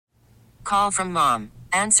call from mom.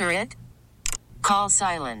 Answer it. Call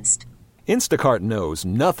silenced. Instacart knows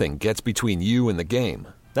nothing gets between you and the game.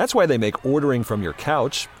 That's why they make ordering from your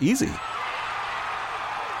couch easy.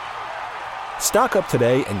 Stock up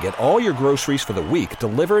today and get all your groceries for the week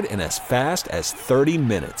delivered in as fast as 30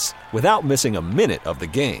 minutes without missing a minute of the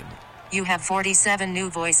game. You have 47 new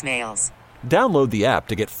voicemails. Download the app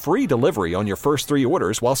to get free delivery on your first 3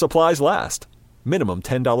 orders while supplies last. Minimum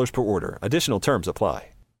 $10 per order. Additional terms apply.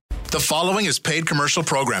 The following is paid commercial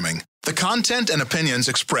programming. The content and opinions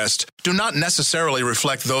expressed do not necessarily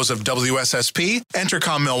reflect those of WSSP,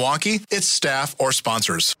 Entercom Milwaukee, its staff, or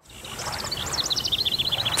sponsors.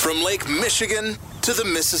 From Lake Michigan to the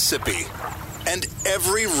Mississippi and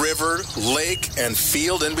every river, lake, and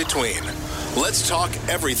field in between, let's talk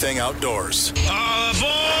everything outdoors. All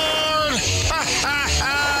aboard! Ha, ha,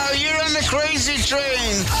 ha! You're on the crazy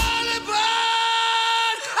train! All aboard!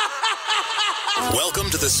 Welcome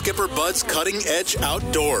to the Skipper Bud's Cutting Edge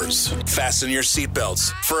Outdoors. Fasten your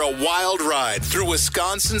seatbelts for a wild ride through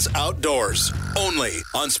Wisconsin's outdoors. Only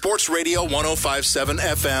on Sports Radio 105.7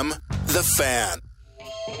 FM, The Fan.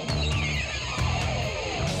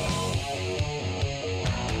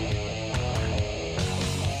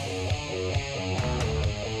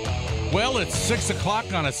 Well, it's 6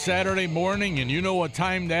 o'clock on a Saturday morning, and you know what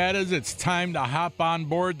time that is. It's time to hop on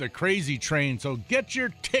board the Crazy Train. So get your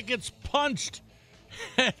tickets punched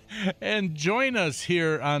and join us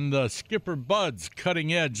here on the Skipper Bud's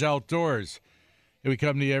Cutting Edge Outdoors. We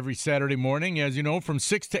come to you every Saturday morning, as you know, from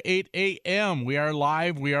 6 to 8 a.m. We are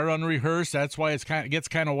live. We are unrehearsed. That's why it gets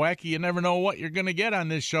kind of wacky. You never know what you're going to get on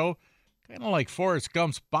this show. Kind of like Forrest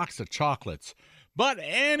Gump's box of chocolates. But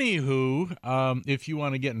anywho, if you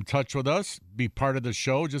want to get in touch with us, be part of the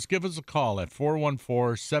show, just give us a call at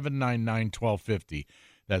 414-799-1250.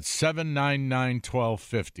 That's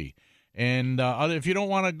 799-1250. And if you don't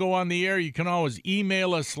want to go on the air, you can always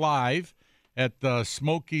email us live at the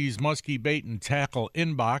Smokies Muskie Bait and Tackle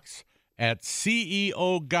inbox at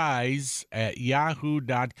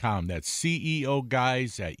ceoguys@yahoo.com. That's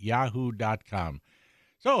ceoguys@yahoo.com.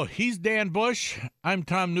 So he's Dan Bush. I'm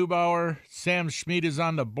Tom Neubauer. Sam Schmid is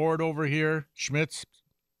on the board over here. Schmitz.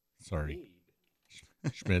 Sorry.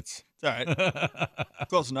 Schmitz. It's all right.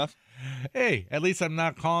 Close enough. Hey, at least I'm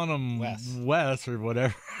not calling him Wes or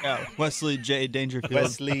whatever. Yeah, Wesley J. Dangerfield.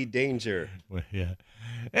 Wesley Danger. Yeah.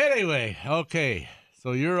 Anyway, okay.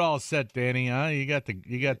 So you're all set, Danny, huh? You got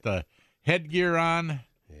the headgear on.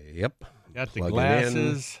 Yep. Got the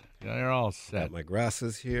glasses. You're all set. Got my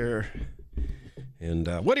glasses here. And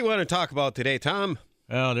what do you want to talk about today, Tom?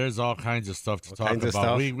 Well, there's all kinds of stuff to talk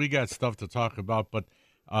about. We got stuff to talk about, but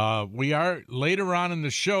we are later on in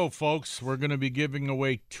the show, folks. We're going to be giving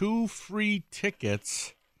away 2 free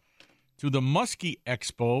tickets to the Muskie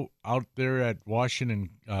Expo out there at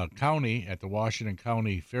Washington County, at the Washington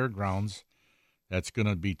County Fairgrounds. That's going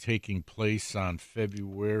to be taking place on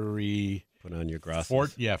February. Put on your glasses.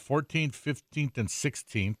 14th, 15th, and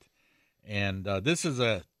 16th. And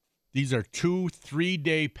these are 2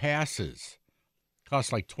 3-day passes.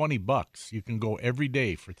 Cost like $20. You can go every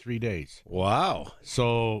day for 3 days. Wow.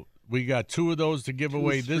 So we got 2 of those to give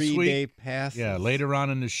away this week. 3-day passes. Yeah, later on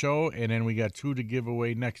in the show, and then we got 2 to give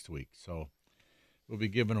away next week. So we'll be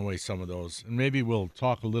giving away some of those, and maybe we'll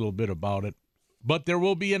talk a little bit about it. But there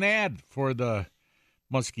will be an ad for the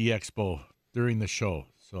Muskie Expo during the show,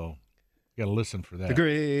 so you got to listen for that. The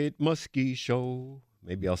Great Muskie Show.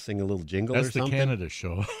 Maybe I'll sing a little jingle or something. That's the Canada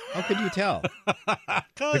show. How could you tell?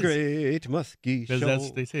 The Great Muskie Show.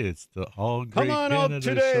 Because they say it's the all great Come on Canada out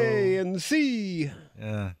today show. and see.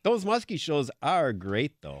 Yeah. Those muskie shows are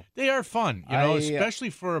great, though. They are fun, especially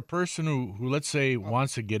for a person who let's say,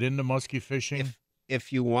 wants to get into muskie fishing.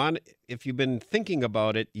 If you've been thinking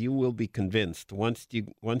about it, you will be convinced. Once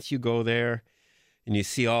you go there and you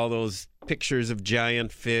see all those pictures of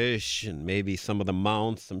giant fish and maybe some of the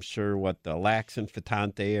mounts, I'm sure the Lax and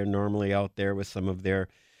Fatante are normally out there with some of their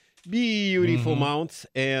beautiful mounts.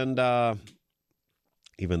 And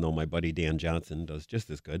even though my buddy Dan Johnson does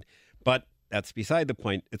just as good, but that's beside the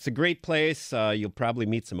point. It's a great place. You'll probably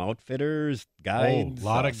meet some outfitters, guides, a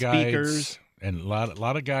lot of speakers. Guides. And a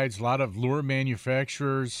lot of guides, a lot of lure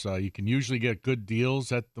manufacturers. You can usually get good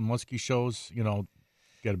deals at the muskie shows,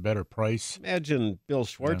 get a better price. Imagine Bill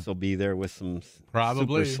Schwartz will be there with some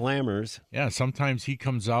probably super slammers. Yeah, sometimes he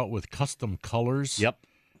comes out with custom colors. Yep.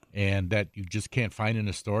 And that you just can't find in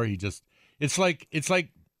a store. It's like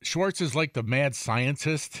Schwartz is like the mad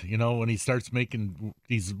scientist, when he starts making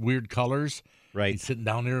these weird colors. Right. He's sitting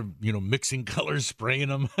down there, mixing colors, spraying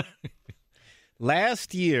them.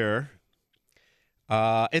 Last year,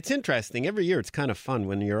 it's interesting. Every year it's kind of fun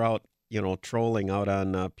when you're out trolling out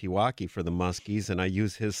on Pewaukee for the Muskies, and I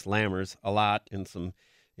use his slammers a lot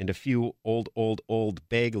in a few old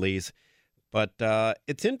Bagleys. But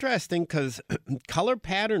it's interesting because color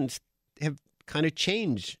patterns have kind of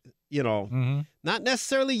changed, not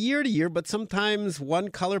necessarily year to year, but sometimes one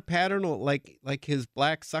color pattern, like his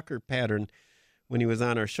black sucker pattern. When he was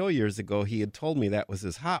on our show years ago, he had told me that was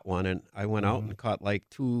his hot one, and I went out and caught like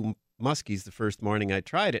 2 muskies the first morning I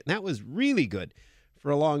tried it, and that was really good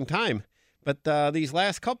for a long time. But these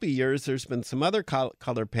last couple of years, there's been some other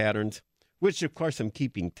color patterns, which of course I'm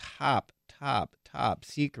keeping top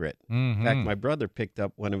secret. In fact, my brother picked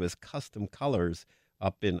up one of his custom colors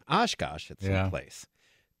up in Oshkosh at some place,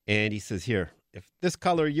 and he says, "Here, if this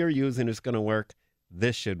color you're using is going to work,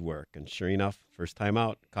 this should work." And sure enough, first time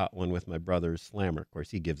out, caught one with my brother's slammer. Of course,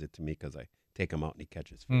 he gives it to me because I take him out and he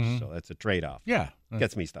catches fish. So that's a trade-off. Yeah.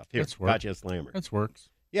 Gets me stuff. Here, got you a slammer. That works.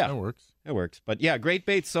 Yeah. That works. It works. But yeah, great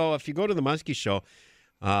bait. So if you go to the Muskie Show,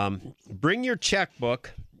 bring your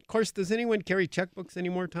checkbook. Of course, does anyone carry checkbooks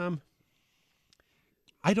anymore, Tom?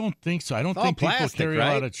 I don't think so. I don't It's think all people plastic, carry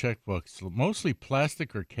right? a lot of checkbooks. Mostly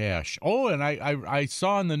plastic or cash. Oh, and I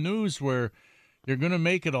saw in the news where they're going to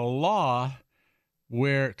make it a law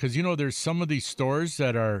where, because, there's some of these stores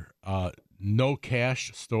that are no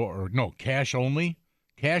cash store or no cash only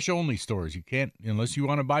stores. You can't, unless you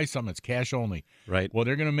want to buy something, it's cash only. Right. Well,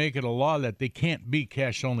 they're going to make it a law that they can't be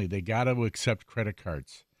cash only. They got to accept credit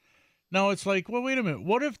cards. Now, it's like, well, wait a minute.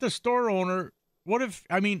 What if the store owner,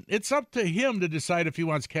 it's up to him to decide if he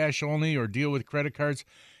wants cash only or deal with credit cards.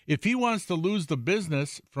 If he wants to lose the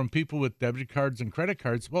business from people with debit cards and credit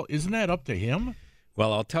cards, well, isn't that up to him?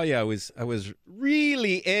 Well, I'll tell you, I was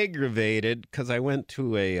really aggravated because I went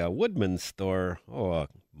to a Woodman's store a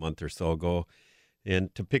month or so ago,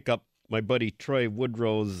 and to pick up my buddy Troy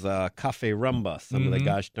Woodrow's Cafe Rumba. Some of the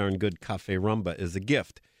gosh darn good Cafe Rumba is a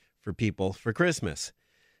gift for people for Christmas.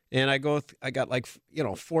 And I got like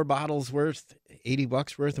 4 bottles worth,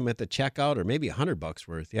 $80 worth. I'm at the checkout, or maybe $100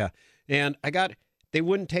 worth. Yeah, and they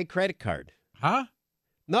wouldn't take credit card. Huh?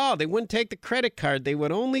 No, they wouldn't take the credit card. They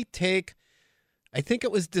would only take, I think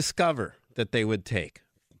it was Discover that they would take.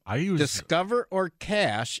 I use Discover or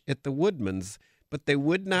cash at the Woodman's, but they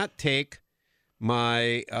would not take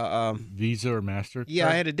my Visa or MasterCard. Yeah,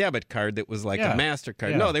 I had a debit card that was like a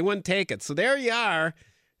MasterCard. Yeah. No, they wouldn't take it. So there you are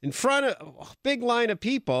in front of a big line of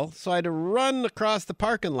people. So I had to run across the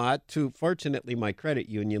parking lot to, fortunately, my credit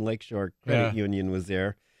union, Lakeshore Credit Union was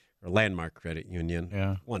there, or Landmark Credit Union.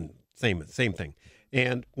 Yeah. Same thing.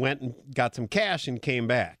 And went and got some cash and came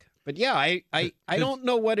back. But yeah, I don't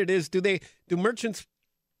know what it is. Do merchants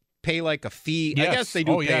pay like a fee? Yes. I guess they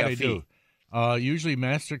do pay a fee. Do. Usually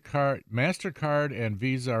MasterCard and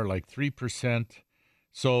Visa are like 3%.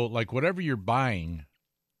 So like whatever you're buying,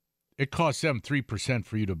 it costs them 3%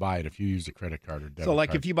 for you to buy it if you use a credit card or debit So like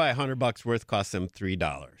card. if you buy $100 worth, costs them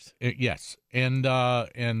 $3. Yes. And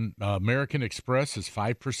American Express is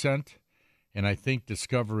 5%, and I think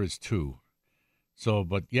Discover is 2%. So,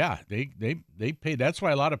 but yeah, they pay. That's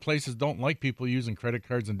why a lot of places don't like people using credit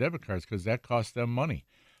cards and debit cards, because that costs them money.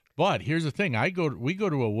 But here's the thing: we go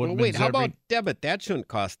to a Woodman's. Well, wait, how about debit? That shouldn't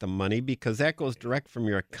cost them money because that goes direct from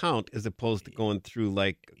your account as opposed to going through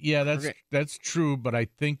like. Yeah, that's true, but I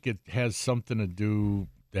think it has something to do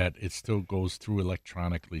that it still goes through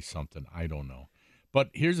electronically. Something I don't know. But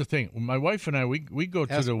here's the thing: my wife and I, we go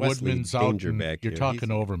to the Woodman's out. You're talking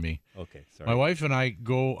over me. Okay, sorry. My wife and I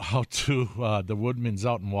go out to the Woodman's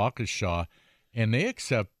out in Waukesha, and they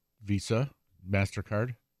accept Visa,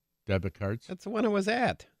 MasterCard, debit cards. That's the one I was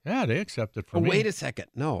at. Yeah, they accept it for me. Wait a second.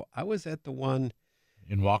 No, I was at the one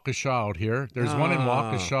in Waukesha out here. There's one in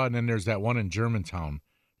Waukesha, and then there's that one in Germantown.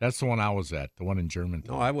 That's the one I was at, the one in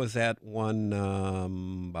Germantown. No, I was at one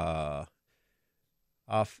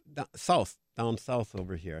down south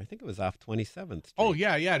over here. I think it was off 27th Street. Oh,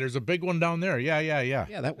 yeah. There's a big one down there. Yeah.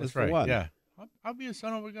 Yeah, that was That's the right. one. Yeah. I'll be a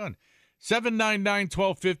son of a gun.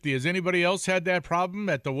 799-1250. Has anybody else had that problem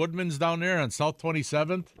at the Woodman's down there on South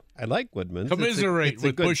 27th? I like Woodman's. Commiserate It's a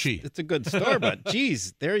with good, Bushy. It's a good store, but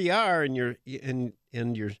geez, there you are, and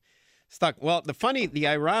you're stuck. Well, the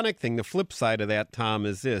ironic thing, the flip side of that, Tom,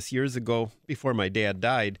 is this: years ago, before my dad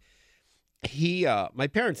died, my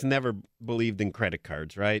parents never believed in credit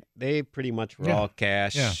cards. Right? They pretty much were all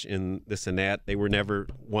cash and this and that. They were never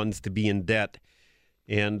ones to be in debt.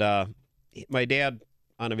 And my dad,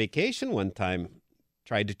 on a vacation one time,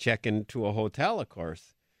 tried to check into a hotel, of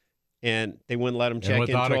course. And they wouldn't let him check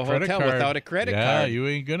into a hotel without a credit card. Yeah, you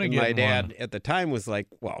ain't going to get one. My dad at the time was like,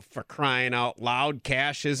 well, for crying out loud,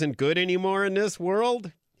 cash isn't good anymore in this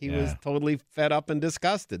world. He was totally fed up and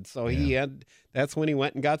disgusted. So that's when he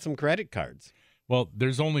went and got some credit cards. Well,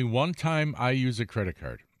 there's only one time I use a credit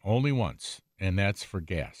card, only once, and that's for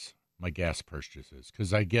gas, my gas purchases,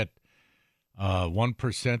 because I get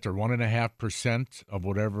 1% or 1.5% of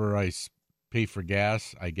whatever I pay for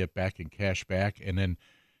gas, I get back in cash back, and then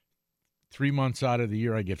 3 months out of the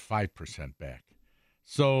year, I get 5% back.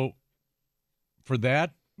 So for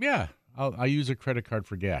that, yeah, I use a credit card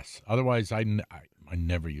for gas. Otherwise, I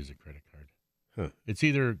never use a credit card. Huh. It's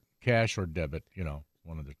either cash or debit,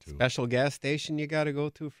 one of the two. Special gas station you got to go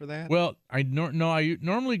to for that? Well, I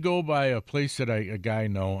normally go by a place that a guy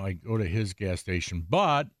know. I go to his gas station,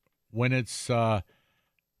 but when it's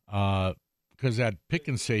because at Pick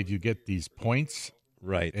and Save you get these points,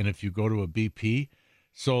 right? And if you go to a BP,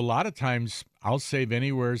 so a lot of times I'll save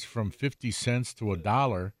anywhere from 50 cents to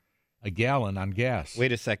 $1 a gallon on gas.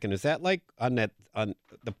 Wait a second, is that like on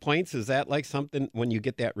the points? Is that like something when you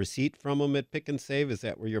get that receipt from them at Pick and Save? Is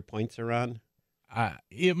that where your points are on?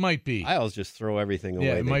 It might be. I always just throw everything away.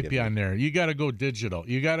 Yeah, it might be on there. You got to go digital.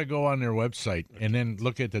 You got to go on their website and then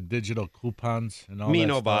look at the digital coupons and all that. Me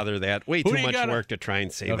no stuff. bother that. Way too much work to try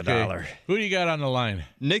and save $1. Who do you got on the line?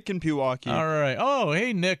 Nick in Pewaukee. All right. Oh,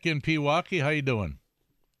 hey, Nick in Pewaukee. How you doing?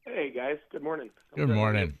 Hey, guys. Good morning. Good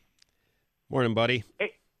morning. Morning, buddy.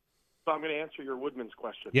 Hey, so I'm going to answer your Woodman's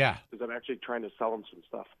question. Yeah. Because I'm actually trying to sell them some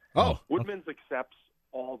stuff. Oh. Woodman's accepts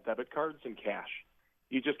all debit cards and cash.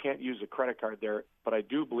 You just can't use a credit card there, but I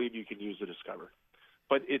do believe you can use a Discover.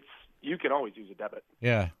 But you can always use a debit.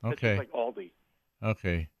 Yeah, okay. It's just like Aldi.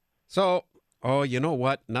 Okay. So, you know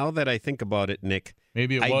what? Now that I think about it, Nick.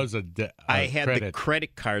 Maybe it was a I had credit. the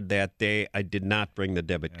credit card that day. I did not bring the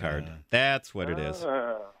debit card. That's what it is.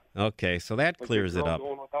 Okay, so that clears it up.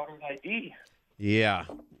 Going without an ID.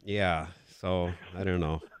 Yeah. So, I don't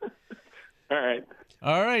know.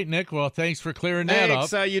 All right, Nick. Well, thanks for clearing that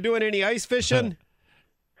up. You doing any ice fishing?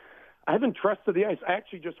 I haven't trusted the ice. I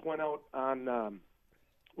actually just went out on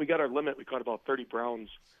we got our limit. We caught about 30 browns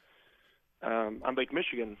on Lake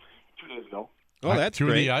Michigan 2 days ago. Oh, that's through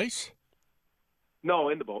great. the ice? No,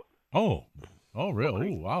 in the boat. Oh, really?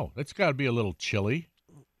 Oh, wow. That's got to be a little chilly.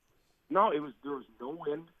 No, there was no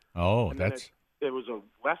wind. Oh, and that's... It was a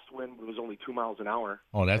west wind. It was only 2 miles an hour.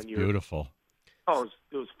 Oh, that's beautiful. Oh,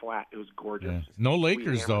 it was flat. It was gorgeous. Yeah. No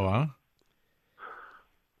Lakers, though, huh?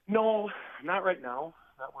 No, not right now.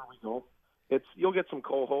 Not where we go. You'll get some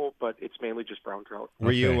coho, but it's mainly just brown trout.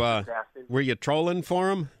 Were you trolling for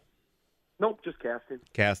them? Nope, just casting.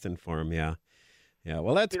 Casting for them, yeah.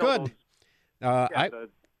 Well, that's good.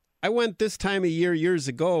 I went this time of year years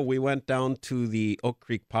ago. We went down to the Oak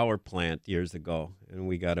Creek Power Plant years ago, and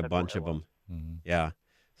we got a bunch of them. Mm-hmm. Yeah,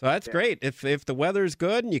 so that's great. If the weather's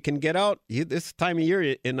good and you can get out this time of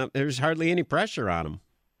year, there's hardly any pressure on them.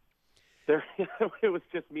 It was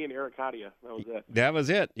just me and Eric Hadia. That was it. That was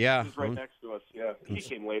it. Yeah. He was right next to us. Yeah. He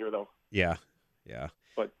came later though. Yeah.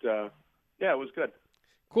 But it was good.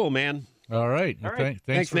 Cool, man. All right.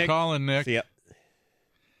 Thanks for Nick. calling, Nick. See ya.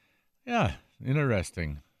 Yeah.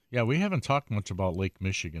 Interesting. Yeah, we haven't talked much about Lake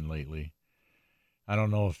Michigan lately. I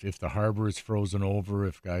don't know if the harbor is frozen over.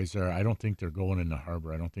 If guys are, I don't think they're going in the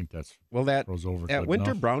harbor. I don't think that's froze over. That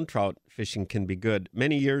winter brown trout fishing can be good.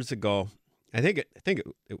 Many years ago. I think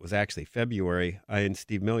it was actually February. I and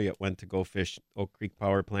Steve Milliot went to go fish Oak Creek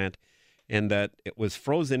Power Plant, and that it was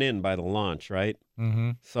frozen in by the launch, right?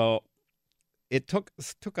 Mm-hmm. So it took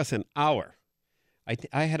us an hour.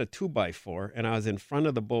 I had a 2x4, and I was in front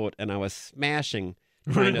of the boat, and I was trying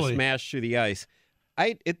to smash through the ice.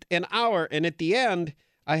 An hour, and at the end,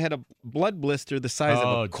 I had a blood blister the size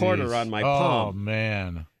of a quarter on my palm. Oh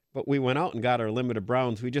man! But we went out and got our limit of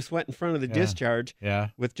browns. We just went in front of the discharge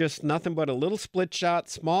with just nothing but a little split shot,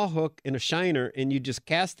 small hook, and a shiner, and you just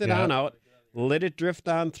cast it on out, let it drift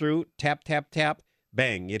on through, tap, tap, tap,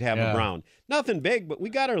 bang, you'd have a brown. Nothing big, but we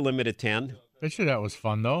got our limit of 10. Bet you that was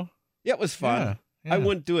fun, though. Yeah, it was fun. Yeah. I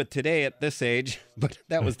wouldn't do it today at this age, but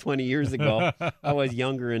that was 20 years ago. I was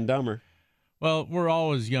younger and dumber. Well, we're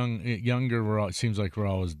always younger. It seems like we're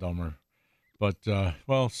always dumber. But,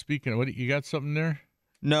 speaking of, you got something there?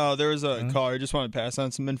 No, there was a caller. I just wanted to pass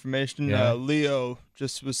on some information. Yeah. Leo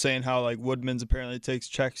just was saying how Woodman's apparently takes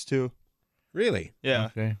checks too. Really? Yeah.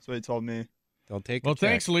 Okay. That's what he told me. They'll take. Well,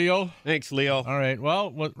 thanks, Leo. Thanks, Leo. All right.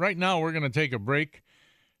 Well, right now we're going to take a break,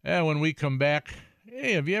 and when we come back,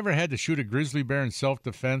 hey, have you ever had to shoot a grizzly bear in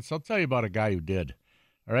self-defense? I'll tell you about a guy who did.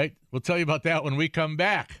 All right. We'll tell you about that when we come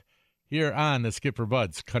back here on the Skipper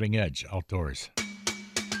Bud's Cutting Edge Outdoors.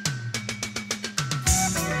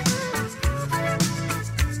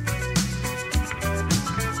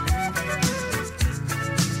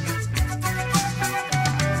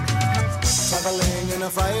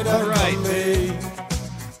 All right.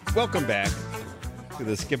 Welcome back. to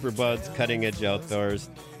the Skipper Buds Cutting Edge Outdoors.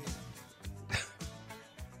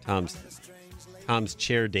 Tom's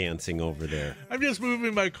chair dancing over there. I'm just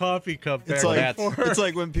moving my coffee cup back. It's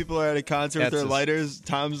like when people are at a concert with their lighters.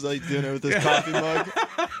 Tom's like doing it with his coffee mug.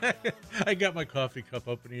 I got my coffee cup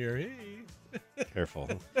up in the air. Hey.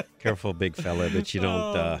 Careful, big fella, that you don't.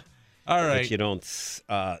 All right. That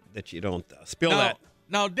you don't spill that.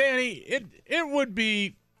 Now, Danny, it would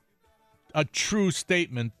be a true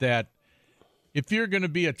statement that if you're going to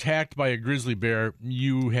be attacked by a grizzly bear,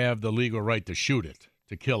 you have the legal right to shoot it,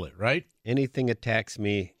 to kill it, right? Anything attacks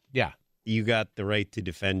me, yeah, you got the right to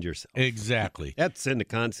defend yourself. Exactly. That's in the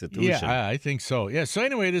Constitution. Yeah, I think so. Yeah. So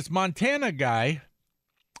anyway, this Montana guy,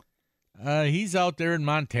 he's out there in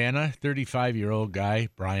Montana, 35-year-old guy,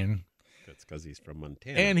 Brian. That's because he's from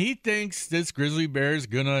Montana, and he thinks this grizzly bear is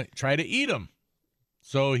gonna try to eat him.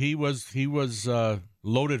 So he was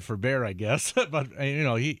loaded for bear, I guess. But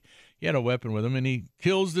he had a weapon with him, and he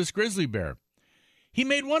kills this grizzly bear. He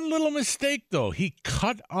made one little mistake, though. He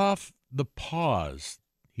cut off the paws.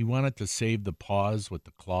 He wanted to save the paws with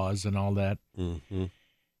the claws and all that. Mm-hmm.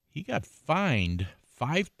 He got fined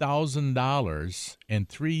 $5,000 and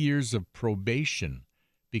 3 years of probation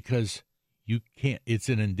because you can't. It's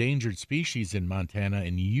an endangered species in Montana,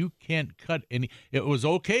 and you can't cut any. It was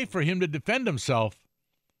okay for him to defend himself,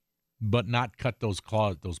 but not cut those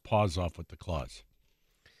paws off with the claws.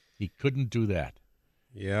 He couldn't do that.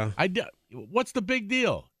 Yeah. What's the big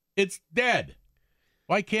deal? It's dead.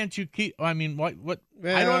 Why can't you keep? I mean, what?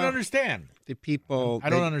 I don't understand. The people.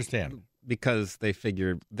 I don't understand. Because they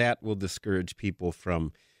figure that will discourage people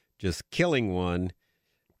from just killing one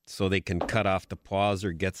so they can cut off the paws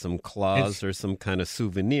or get some claws or some kind of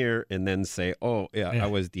souvenir and then say, oh, yeah, I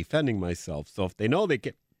was defending myself. So if they know they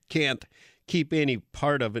can't keep any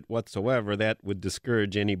part of it whatsoever, that would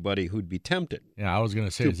discourage anybody who'd be tempted. Yeah, I was going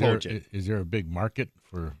to say, is there a big market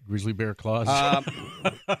for grizzly bear claws?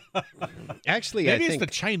 Actually, maybe I think it's the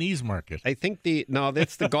Chinese market. I think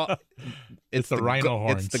it's the it's the rhino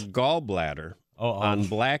horns. It's the gallbladder on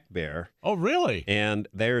black bear. Oh, really? And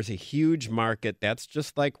there's a huge market. That's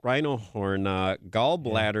just like rhino horn.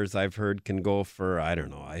 Gallbladders, I've heard, can go for, I don't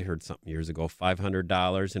know, I heard something years ago,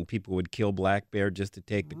 $500, and people would kill black bear just to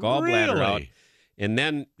take the gallbladder out. And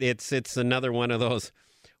then it's another one of those,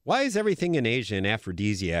 why is everything in Asia an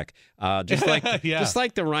aphrodisiac? Just like just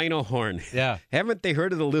like the rhino horn. Yeah. Haven't they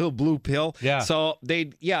heard of the little blue pill? Yeah. So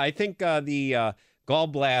I think the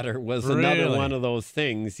gallbladder was another one of those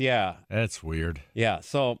things. Yeah. That's weird. Yeah.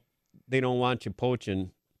 So they don't want you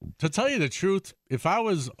poaching. To tell you the truth, if I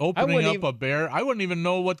was opening up a bear, I wouldn't even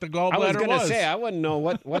know what the gallbladder was. I was going to say, I wouldn't know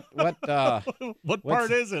what what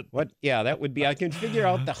part is it? Yeah, that would be, I can figure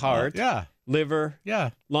out the heart. Yeah. Liver. Yeah.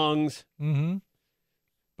 Lungs. Mm-hmm.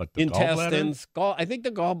 But the intestines. I think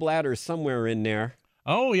the gallbladder is somewhere in there.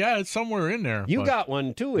 Oh, yeah, it's somewhere in there. You got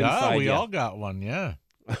one, too, inside. Yeah, we all got one, yeah.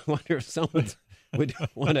 I wonder if someone would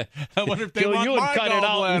want to kill you and cut it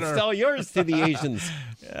out and sell yours to the Asians.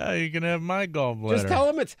 Yeah, you can have my gallbladder. Just tell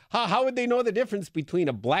them it's... How would they know the difference between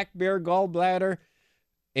a black bear gallbladder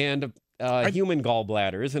and a human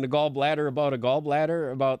gallbladder? Isn't a gallbladder about a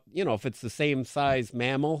gallbladder? About, if it's the same size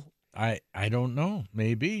mammal? I don't know.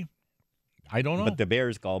 Maybe. I don't know. But the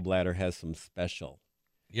bear's gallbladder has some special.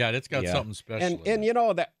 Yeah, it's got something special. And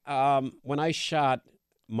that when I shot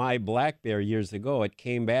my black bear years ago, it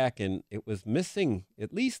came back and it was missing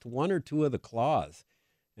at least one or two of the claws.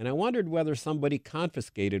 And I wondered whether somebody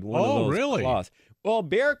confiscated one of those claws. Well,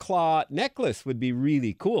 bear claw necklace would be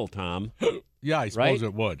really cool, Tom. Yeah, I suppose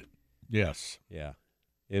it would. Yes. Yeah.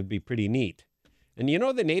 It'd be pretty neat. And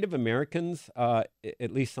the Native Americans, at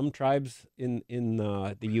least some tribes in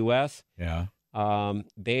the U.S.,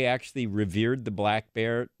 they actually revered the black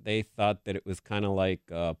bear. They thought that it was kind of like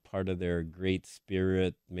part of their great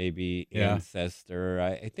spirit, maybe ancestor.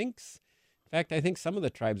 I think some of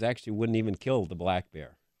the tribes actually wouldn't even kill the black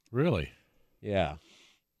bear. Really? Yeah.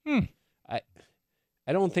 I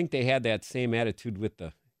don't think they had that same attitude with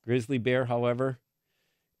the grizzly bear, however,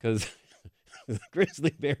 because... the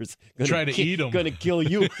grizzly bear's going to eat him. Going to kill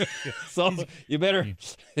you. So you better.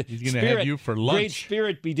 He's going to have you for lunch. Great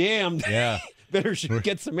spirit be damned. Yeah. Better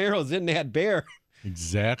get some arrows in that bear.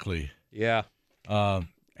 Exactly. Yeah.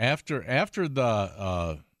 After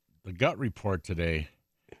the gut report today,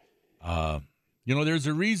 there's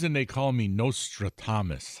a reason they call me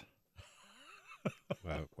Nostradamus.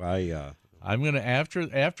 Why? I'm going to after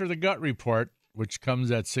the gut report, which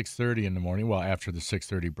comes at 6:30 in the morning. Well, after the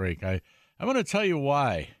 6:30 break, I'm going to tell you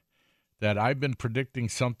why that I've been predicting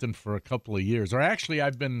something for a couple of years. Or actually,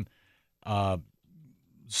 I've been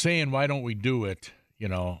saying, why don't we do it,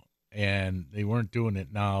 and they weren't doing it.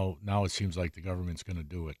 Now it seems like the government's going to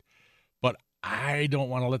do it. But I don't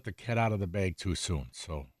want to let the cat out of the bag too soon.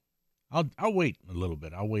 So I'll wait a little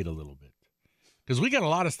bit. Because we got a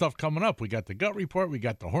lot of stuff coming up. We got the gut report. We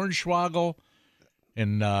got the Hornswoggle.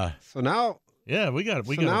 And so now, now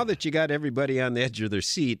that you got everybody on the edge of their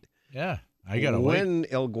seat, yeah, I got to wait. When,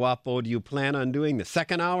 El Guapo, do you plan on doing the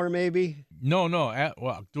second hour maybe? No.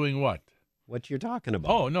 Doing what? What you're talking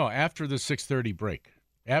about? Oh, no, after the 6:30 break.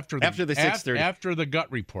 After the 6:30. After the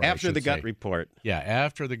gut report. After the gut report. Yeah,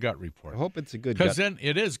 after the gut report. I hope it's a good gut. Because then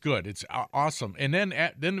it is good. It's awesome. And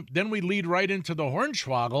then we lead right into the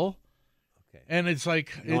Hornswoggle. Okay. And it's like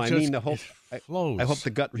flows. I hope the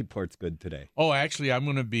gut report's good today. Oh, actually, I'm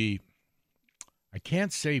going to be. I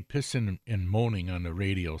can't say pissing and moaning on the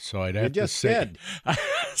radio, so I'd have to say.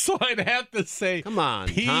 So I'd have to say. Come on,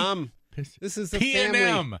 Tom. This is a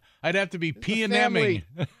P&M. I'd have to be P&Ming.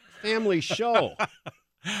 Family show.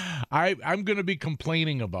 I'm going to be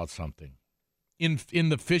complaining about something in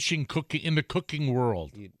the cooking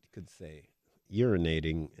world. You could say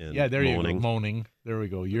urinating and there moaning. You go, moaning. There we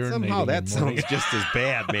go. Urinating. Somehow that sounds just as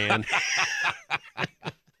bad, man.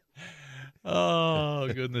 Oh,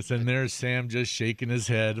 goodness. And there's Sam just shaking his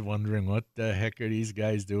head, wondering what the heck are these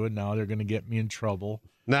guys doing? Now they're going to get me in trouble.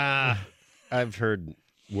 Nah, I've heard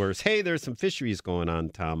worse. Hey, there's some fisheries going on,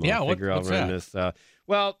 Tom. What's that?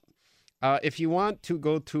 If you want to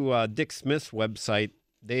go to Dick Smith's website,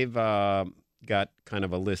 they've got kind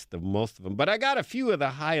of a list of most of them. But I got a few of the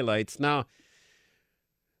highlights. Now,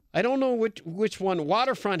 I don't know which one.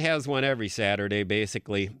 Waterfront has one every Saturday,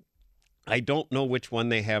 basically. I don't know which one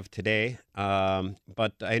they have today,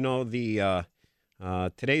 but I know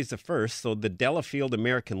today's the 1st, so the Delafield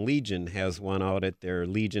American Legion has one out at their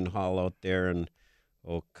Legion Hall out there in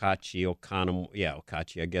Okachi,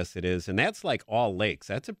 I guess it is. And that's like all lakes.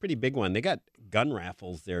 That's a pretty big one. They got gun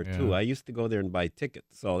raffles there, too. I used to go there and buy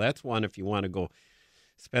tickets. So that's one if you want to go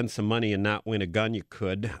spend some money and not win a gun, you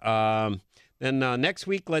could. Then next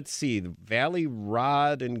week, let's see. The Valley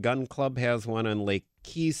Rod and Gun Club has one on Lake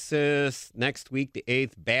Keesis. Next week, the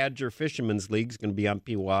 8th Badger Fishermen's League is going to be on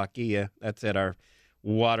Pewaukee. Yeah, that's at our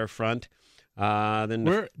waterfront. Then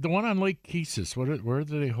the one on Lake Keesis, where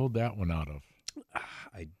do they hold that one out of?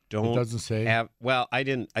 I don't. It doesn't say. I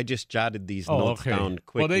didn't. I just jotted these notes down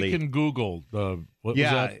quickly. Well, they can Google the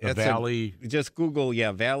Valley. Just Google,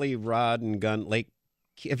 Valley Rod and Gun Lake.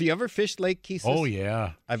 Have you ever fished Lake Keesis? Oh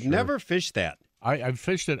yeah, I've never fished that. I've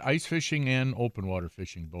fished it ice fishing and open water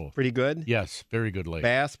fishing both. Pretty good. Yes, very good lake.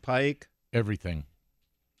 Bass, pike, everything.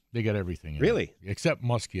 They got everything in really? it. Except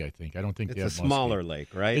muskie, I think. I don't think they have muskie. It's a smaller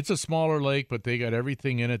lake, right? It's a smaller lake, but they got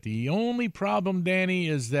everything in it. The only problem, Danny,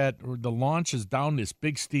 is that the launch is down this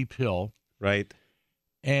big steep hill. Right.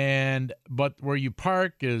 But where you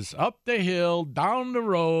park is up the hill, down the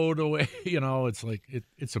road, away. It's like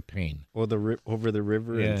it's a pain. Or over the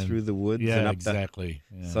river and through the woods. Yeah, and up exactly.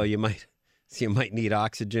 So you might need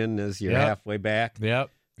oxygen as you're halfway back. Yep.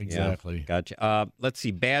 Exactly. Yeah, gotcha. Let's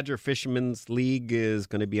see. Badger Fishermen's League is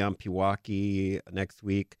going to be on Pewaukee next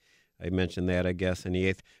week. I mentioned that, I guess, on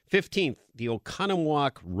the 8th. 15th, the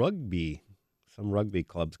Oconomowoc Rugby. Some rugby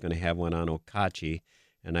club's going to have one on Okachi.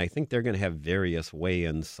 And I think they're going to have various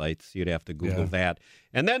weigh-in sites. You'd have to Google that.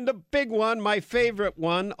 And then the big one, my favorite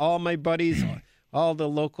one, all my buddies, all the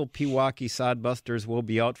local Pewaukee Sodbusters will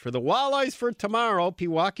be out for the Walleyes for Tomorrow,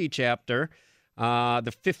 Pewaukee chapter,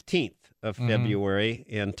 the 15th of February.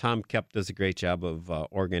 And Tom Kep does a great job of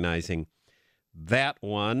organizing that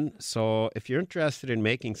one. So if you're interested in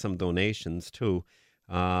making some donations, too,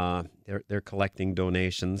 they're collecting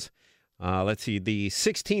donations. Let's see, the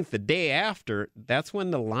 16th, the day after, that's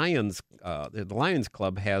when the Lions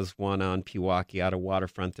Club has one on Pewaukee out of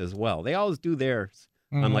Waterfront as well. They always do theirs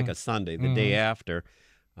on like a Sunday, the day after.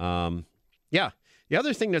 The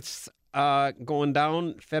other thing that's going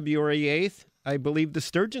down February 8th, I believe the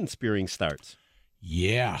sturgeon spearing starts.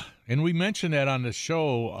 Yeah, and we mentioned that on the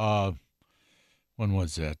show. When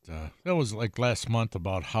was that? That was like last month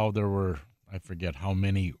about how there were, I forget how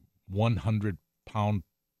many 100-pound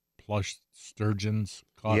plush sturgeons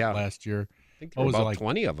caught last year. I think there were about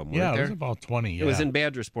 20 of them, weren't there? It was about 20, It was in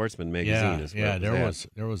Badger Sportsman magazine.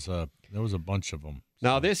 There was a bunch of them.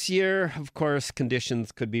 Now, this year, of course,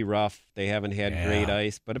 conditions could be rough. They haven't had great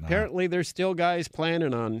ice, but apparently there's still guys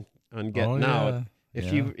planning on getting out.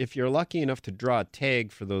 If you're lucky enough to draw a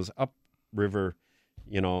tag for those upriver,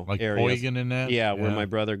 like areas. Poygan and that? Where my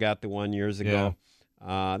brother got the one years ago.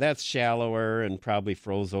 That's shallower and probably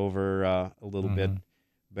froze over a little bit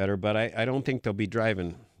better, but I don't think they'll be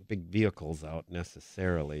driving big vehicles out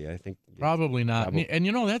necessarily. I think probably not.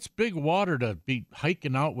 And that's big water to be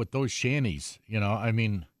hiking out with those shanties. I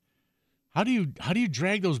mean, How do you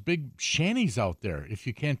drag those big shanties out there if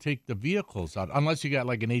you can't take the vehicles out? Unless you got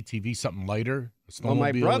like an ATV, something lighter, a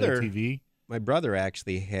snowmobile, ATV. My brother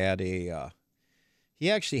actually had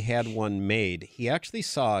one made. He actually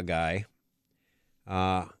saw a guy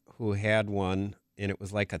who had one, and it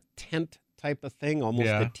was like a tent type of thing, almost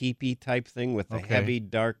a teepee type thing with a heavy,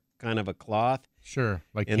 dark kind of a cloth. Sure,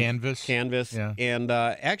 like canvas. Canvas. Yeah. And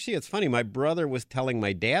actually, it's funny. My brother was telling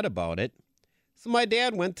my dad about it. So my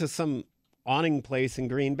dad went to some awning place in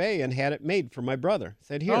Green Bay and had it made for my brother.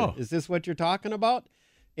 Said, "Here, is this what you're talking about?"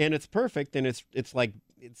 And it's perfect. And it's like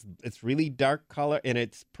it's really dark color, and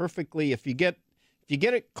it's perfectly. If you get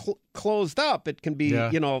it closed up, it can be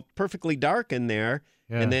perfectly dark in there.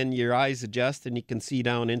 Yeah. And then your eyes adjust, and you can see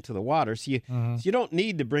down into the water. So you don't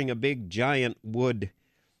need to bring a big giant wood.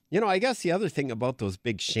 I guess the other thing about those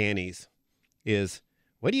big shanties is,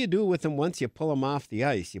 what do you do with them once you pull them off the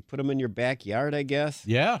ice? You put them in your backyard, I guess?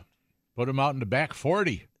 Yeah. Put them out in the back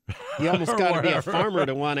 40. You almost got to be a farmer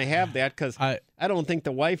to want to have that, because I don't think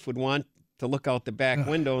the wife would want to look out the back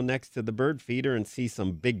window next to the bird feeder and see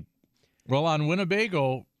some big... Well, on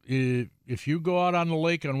Winnebago, if you go out on the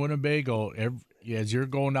lake on Winnebago, as you're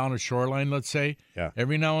going down a shoreline, let's say,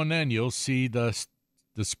 every now and then you'll see the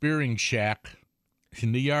spearing shack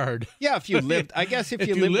in the yard. Yeah, if you lived, I guess if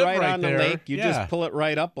you lived right on the lake, you just pull it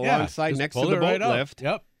right up alongside next to the boat lift.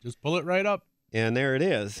 Yep, just pull it right up. And there it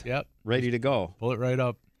is. Yep. Ready to go. Pull it right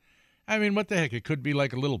up. I mean, what the heck? It could be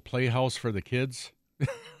like a little playhouse for the kids.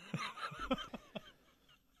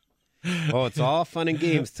 Oh, it's all fun and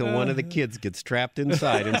games till one of the kids gets trapped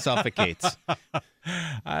inside and suffocates.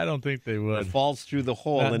 I don't think they would. Or falls through the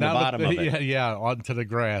hole in the bottom of it. Yeah, onto the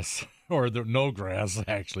grass. Or no grass,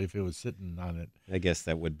 actually, if it was sitting on it. I guess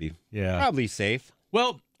that would be probably safe.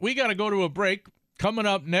 Well, we got to go to a break. Coming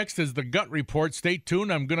up next is the Gut Report. Stay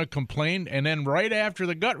tuned. I'm going to complain. And then right after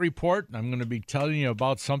the Gut Report, I'm going to be telling you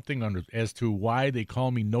about something as to why they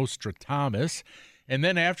call me Nostradamus. And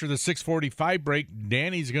then after the 6:45 break,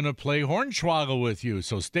 Danny's going to play Hornswoggle with you.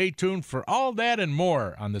 So stay tuned for all that and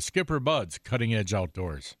more on the Skipper Buds Cutting Edge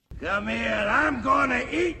Outdoors. Come here, I'm going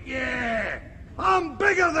to eat you. I'm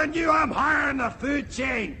bigger than you. I'm higher in the food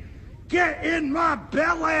chain. Get in my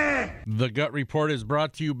belly. The Gut Report is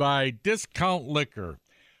brought to you by Discount Liquor.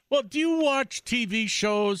 Well, do you watch TV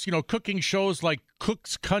shows, cooking shows like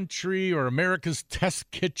Cook's Country or America's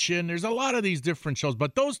Test Kitchen? There's a lot of these different shows,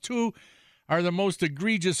 but those two are the most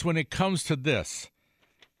egregious when it comes to this.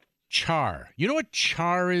 Char. You know what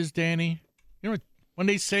char is, Danny? When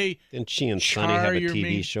they say didn't she and Sonny have a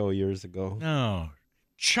TV show years ago? No.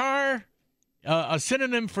 Char, a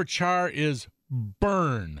synonym for char is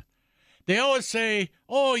burn. They always say,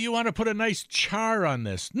 oh, you want to put a nice char on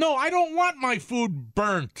this. No, I don't want my food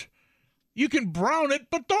burnt. You can brown it,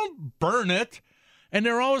 but don't burn it. And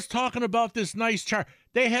they're always talking about this nice char.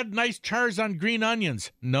 They had nice chars on green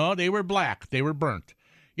onions. No, they were black. They were burnt.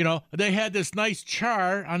 They had this nice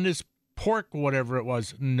char on this pork, whatever it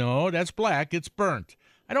was. No, that's black. It's burnt.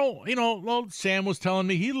 I don't, Sam was telling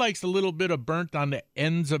me he likes a little bit of burnt on the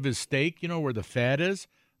ends of his steak, where the fat is.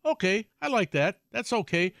 Okay, I like that. That's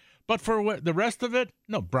okay. But for the rest of it,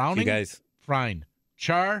 no, browning, frying.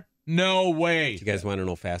 Char, no way. Do you guys want to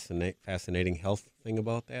know fascinating health thing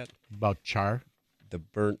about that? About char? The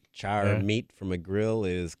burnt char meat from a grill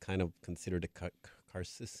is kind of considered a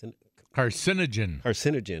carcinogen.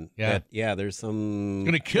 Yeah. There's some... It's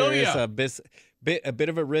going to kill you. There's a bit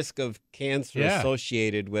of a risk of cancer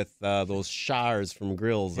associated with those chars from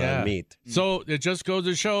grills on meat. So it just goes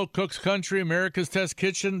to show, Cook's Country, America's Test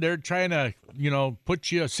Kitchen, they're trying to, put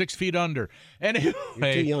you 6 feet under. Anyway,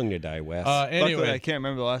 you're too young to die, Wes. Luckily, I can't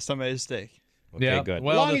remember the last time I ate a steak. Okay, good.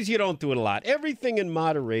 Well, as long as you don't do it a lot. Everything in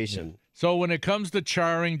moderation. Yeah. So when it comes to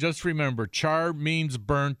charring, just remember, char means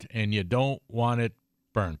burnt, and you don't want it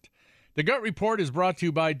burnt. The Gut Report is brought to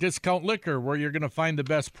you by Discount Liquor, where you're going to find the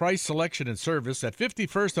best price, selection, and service at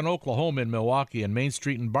 51st and Oklahoma in Milwaukee and Main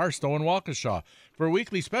Street in Barstow and Waukesha. For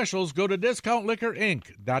weekly specials, go to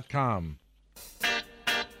DiscountLiquorInc.com.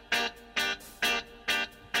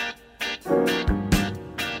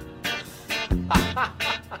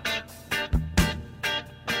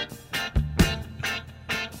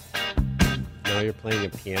 Now you're playing a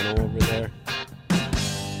piano over there.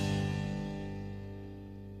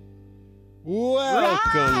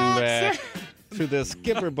 Welcome back to the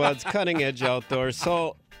Skipper Buds Cutting Edge Outdoors.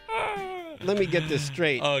 So, let me get this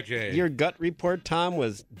straight. Okay. Your gut report, Tom,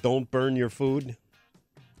 was don't burn your food?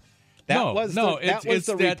 That was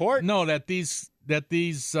the report? No, that these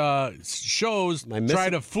shows try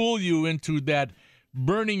to fool you into that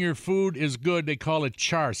burning your food is good. They call it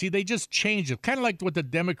char. See, they just changed it. Kind of like what the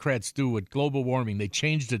Democrats do with global warming. They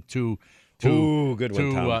changed it to Ooh, good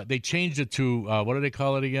one, Tom. They changed it to what do they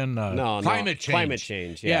call it again? Climate change. Climate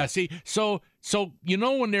change. Yeah. See, so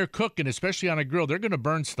when they're cooking, especially on a grill, they're going to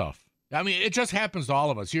burn stuff. I mean, it just happens to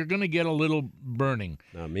all of us. You're going to get a little burning.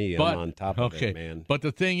 Not me. I'm on top of it, man. But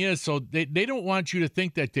the thing is, so they don't want you to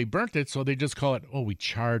think that they burnt it, so they just call it, we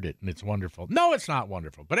charred it, and it's wonderful. No, it's not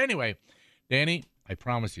wonderful. But anyway, Danny, I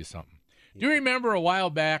promise you something. Do you remember a while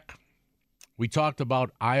back we talked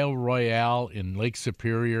about Isle Royale in Lake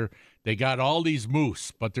Superior? They got all these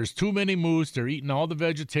moose, but there's too many moose. They're eating all the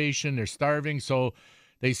vegetation. They're starving. So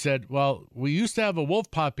they said, well, we used to have a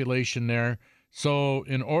wolf population there. So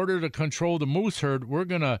in order to control the moose herd, we're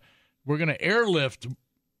gonna airlift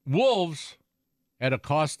wolves at a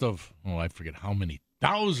cost of, I forget how many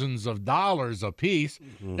thousands of dollars a piece.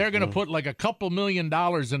 Mm-hmm. They're gonna put like a couple $1 million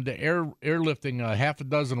into airlifting half a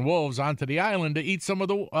dozen wolves onto the island to eat some of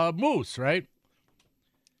the moose, right?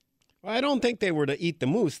 Well, I don't think they were to eat the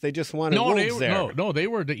moose. They just wanted wolves there. No, they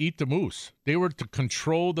were to eat the moose. They were to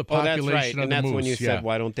control the population that's right. of and the that's moose. When you said,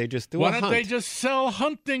 why don't they just do a hunt? Why don't they just sell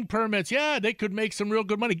hunting permits? Yeah, they could make some real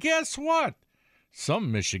good money. Guess what?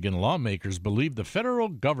 Some Michigan lawmakers believe the federal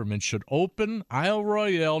government should open Isle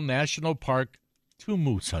Royale National Park to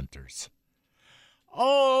moose hunters.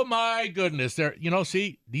 Oh, my goodness.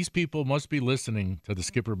 See, these people must be listening to the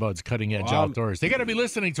Skipper Buds Cutting Edge Outdoors. They got to be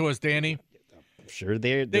listening to us, Danny. Sure,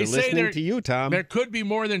 they're listening to you, Tom. There could be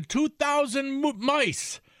more than 2,000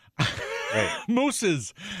 mice,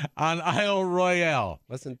 mooses on Isle Royale.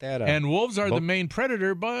 Wasn't that and wolves are the main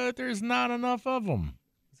predator, but there's not enough of them.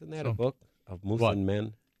 Isn't that a book of Moose and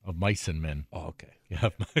Men? Of Mice and Men. Oh, okay. Yeah,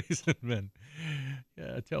 Mice and Men.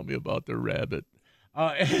 Yeah, tell me about the rabbit.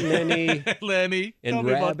 Lenny. And tell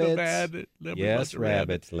me rabbits. about the rabbit. Yes,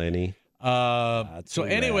 rabbits, Lenny. So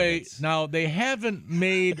anyway, rabbits. Now they haven't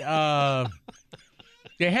made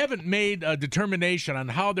a determination on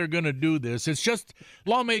how they're going to do this. It's just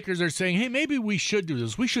lawmakers are saying, hey, maybe we should do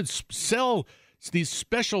this. We should sell these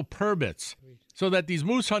special permits so that these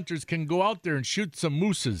moose hunters can go out there and shoot some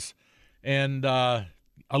mooses and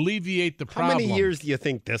alleviate the problem. How many years do you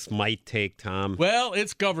think this might take, Tom? Well,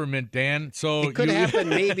 it's government, Dan. So it could happen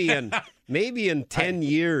maybe in 10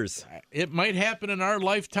 years. It might happen in our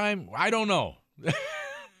lifetime. I don't know.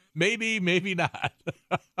 Maybe not.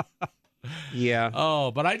 Yeah.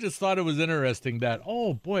 Oh, but I just thought it was interesting that,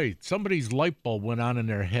 somebody's light bulb went on in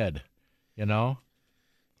their head,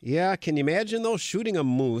 Yeah, can you imagine, though, shooting a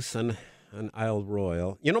moose on Isle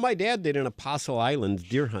Royale? My dad did an Apostle Islands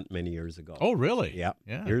deer hunt many years ago. Oh, really? Yeah.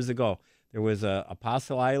 Yeah. Years ago. There was a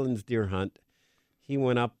Apostle Islands deer hunt. He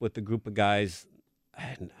went up with a group of guys.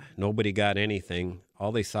 Nobody got anything.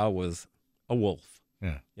 All they saw was a wolf.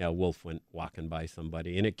 Yeah. Yeah, a wolf went walking by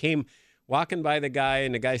somebody. And it came walking by the guy,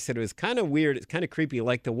 and the guy said it was kind of weird. It's kind of creepy.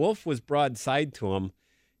 Like the wolf was broadside to him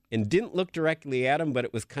and didn't look directly at him, but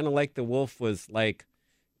it was kind of like the wolf was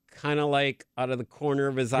kind of out of the corner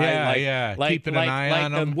of his eye. Keeping an eye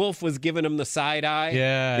on him. Like the wolf was giving him the side eye.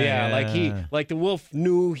 Yeah. Like the wolf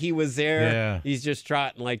knew he was there. Yeah. He's just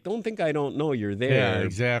trotting don't think I don't know you're there. Yeah,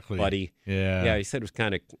 exactly. Buddy. Yeah. Yeah, he said it was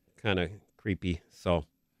kind of creepy. So.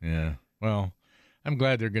 Yeah. Well, I'm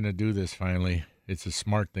glad they're going to do this finally. It's a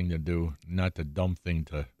smart thing to do, not the dumb thing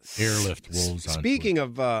to airlift wolves on. Speaking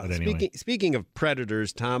of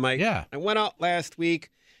predators, Tom, I went out last week,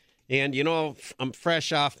 and I'm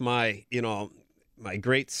fresh off my my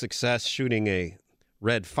great success shooting a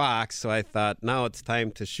red fox, so I thought now it's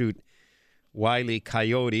time to shoot wily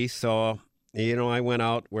coyote. So I went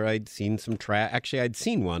out where I'd seen some Actually, I'd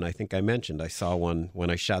seen one. I think I mentioned I saw one when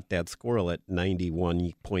I shot that squirrel at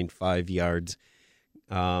 91.5 yards.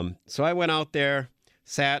 So I went out there,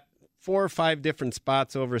 sat 4 or 5 different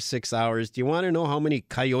spots over 6 hours. Do you want to know how many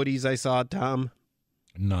coyotes I saw, Tom?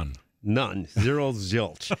 None. Zero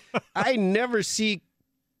zilch. I never see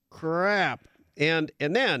crap. And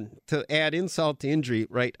then to add insult to injury,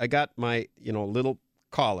 right, I got my, little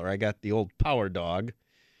collar. I got the old Power Dog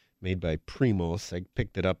made by Primos. I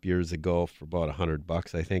picked it up years ago for about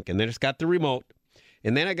 $100, I think. And then it's got the remote.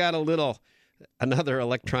 And then I got another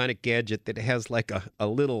electronic gadget that has a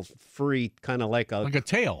little free kind of like a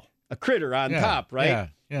tail, a critter on top, right? Yeah.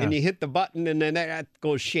 And you hit the button, and then that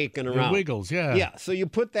goes shaking around. It wiggles, yeah. Yeah, so you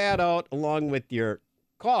put that out along with your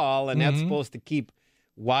call, and that's supposed to keep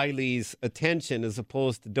Wiley's attention as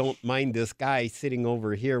opposed to don't mind this guy sitting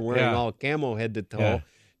over here wearing all camo head to toe. Yeah.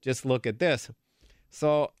 Just look at this.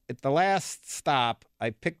 So at the last stop,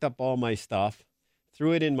 I picked up all my stuff,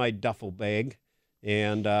 threw it in my duffel bag,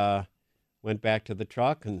 and went back to the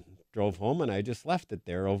truck and drove home, and I just left it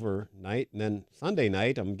there overnight. And then Sunday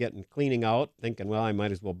night, I'm cleaning out, thinking, well, I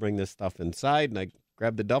might as well bring this stuff inside. And I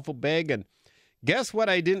grabbed the duffel bag and Guess what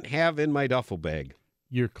I didn't have in my duffel bag?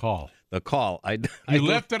 Your call. The call. You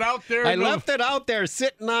left it out there? I left it out there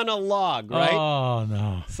sitting on a log, right? Oh,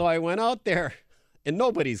 no. So I went out there, and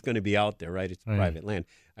nobody's going to be out there, right? It's private land.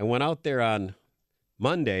 I went out there on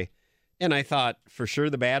Monday, and I thought for sure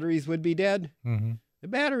the batteries would be dead. Mm-hmm. The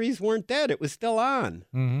batteries weren't dead. It was still on.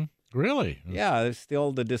 Mm-hmm. Really? Yeah, it's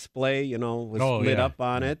still the display, was lit up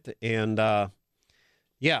on it. And,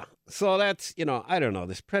 yeah, so that's, I don't know,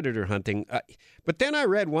 this predator hunting. But then I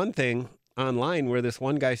read one thing online where this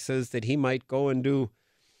one guy says that he might go and do,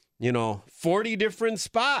 40 different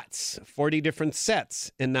spots, 40 different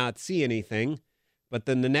sets and not see anything. But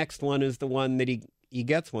then the next one is the one that he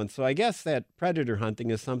gets one. So I guess that predator hunting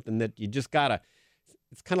is something that you just got to,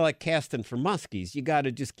 it's kind of like casting for muskies. You got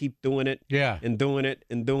to just keep doing it and doing it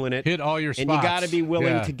and doing it. Hit all your spots. And you got to be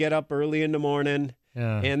willing to get up early in the morning.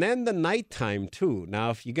 Yeah. And then the nighttime, too. Now,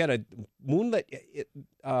 if you get a moonlit,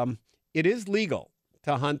 it is legal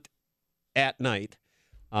to hunt at night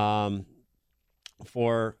for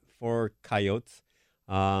coyotes.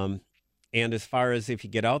 And as far as if you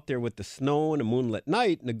get out there with the snow and a moonlit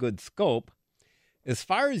night and a good scope, as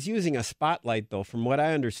far as using a spotlight, though, from what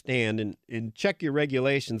I understand, and check your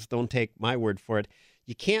regulations, don't take my word for it,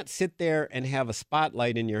 you can't sit there and have a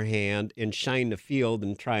spotlight in your hand and shine the field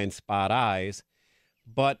and try and spot eyes.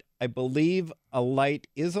 But I believe a light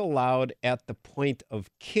is allowed at the point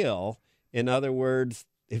of kill. In other words,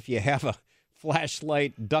 if you have a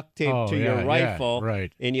flashlight duct taped to your rifle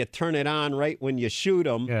and you turn it on right when you shoot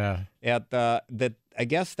them, I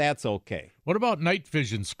guess that's okay. What about night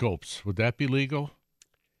vision scopes? Would that be legal?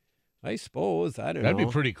 I suppose. I don't know. That'd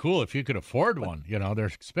be pretty cool if you could afford one. They're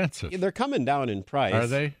expensive. They're coming down in price. Are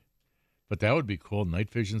they? But that would be cool. Night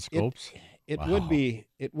vision scopes. It would be.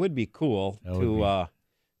 It would be cool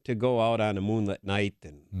to go out on a moonlit night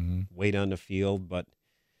and wait on the field. But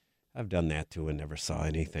I've done that too and never saw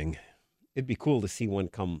anything. It'd be cool to see one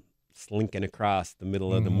come slinking across the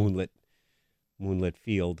middle of the moonlit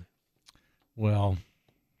field. Well,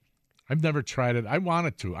 I've never tried it. I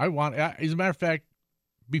wanted to. As a matter of fact,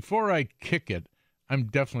 before I kick it, I'm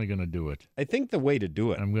definitely going to do it. I think the way to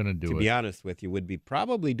do it, I'm going to do it. To be honest with you, would be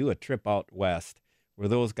probably do a trip out west where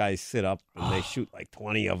those guys sit up and they shoot like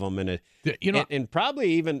 20 of them. And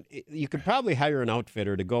probably even, you could probably hire an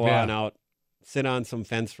outfitter to go on out, sit on some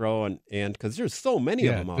fence row, and because there's so many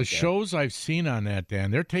of them out there. The shows I've seen on that,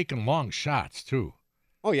 Dan, they're taking long shots too.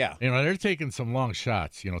 Oh, yeah. They're taking some long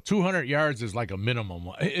shots. 200 yards is like a minimum.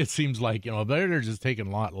 It seems like, they're just taking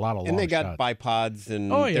a lot of long shots. And they got bipods,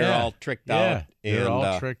 and they're all tricked out. They're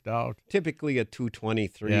all tricked out. Typically a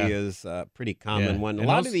 223 is a pretty common one. A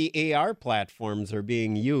lot of the AR platforms are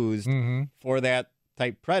being used for that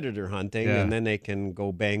type predator hunting, and then they can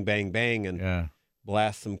go bang, bang, bang, and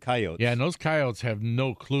blast some coyotes. Yeah, and those coyotes have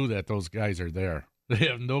no clue that those guys are there. They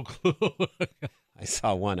have no clue. I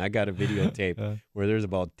saw one. I got a videotape where there's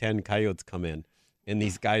about 10 coyotes come in, and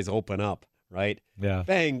these guys open up, right? Yeah.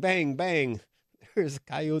 Bang, bang, bang. There's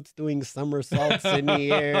coyotes doing somersaults in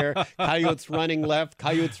the air, coyotes running left,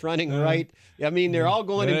 coyotes running right. I mean, they're all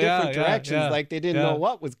going in different directions like they didn't know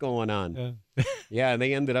what was going on. Yeah,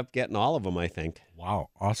 they ended up getting all of them, I think. Wow,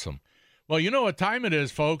 awesome. Well, you know what time it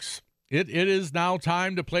is, folks. It is now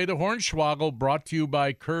time to play the Hornswoggle, brought to you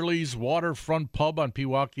by Curly's Waterfront Pub on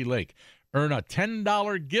Pewaukee Lake. Earn a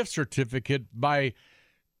 $10 gift certificate by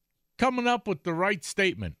coming up with the right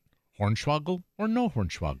statement. Hornswoggle or no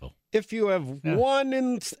Hornswoggle? If you have won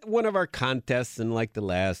in one of our contests in like the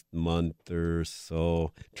last month or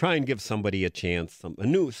so, try and give somebody a chance, some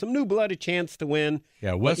new blood a chance to win.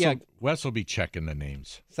 Yeah, Wes will be checking the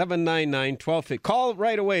names. 799-1250. Call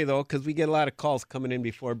right away, though, because we get a lot of calls coming in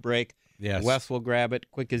before break. Yes. Wes will grab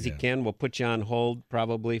it quick as he can. We'll put you on hold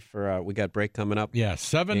probably for we got break coming up. Yeah,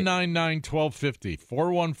 799-1250.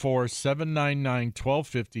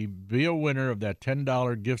 414-799-1250. Be a winner of that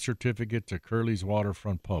 $10 gift certificate to Curly's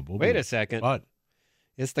Waterfront Pub. Wait a second. What?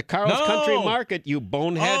 It's the Carl's Country Market, you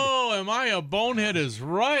bonehead. Oh, am I a bonehead is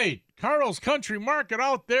right. Carl's Country Market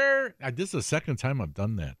out there. This is the second time I've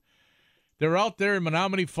done that. They're out there in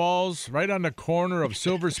Menominee Falls, right on the corner of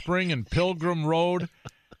Silver Spring and Pilgrim Road.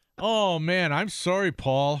 Oh, man, I'm sorry,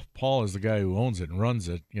 Paul. Paul is the guy who owns it and runs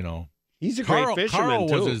it, He's a great fisherman, Carl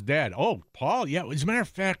was his dad. Oh, Paul, yeah. As a matter of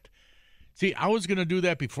fact, see, I was going to do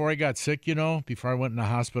that before I got sick, before I went in the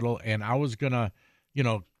hospital, and I was going to,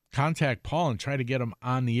 contact Paul and try to get him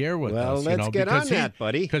on the air with us. Well, let's get on that,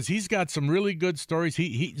 buddy. Because he's got some really good stories.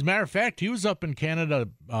 He, as a matter of fact, he was up in Canada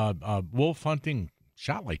wolf hunting,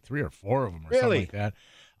 shot like 3 or 4 of them or something like that.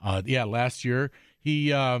 Last year. He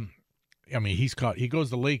goes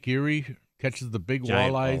to Lake Erie catches the big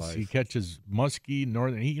Giant walleyes. He catches muskie,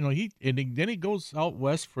 northern. Then he goes out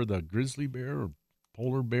west for the grizzly bear or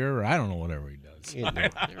polar bear, or I don't know, whatever he does. There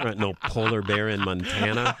ain't no polar bear in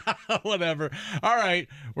Montana. Whatever. All right,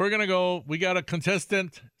 we're going to go. We got a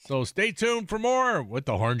contestant, so stay tuned for more with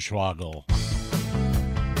the Hornswoggle.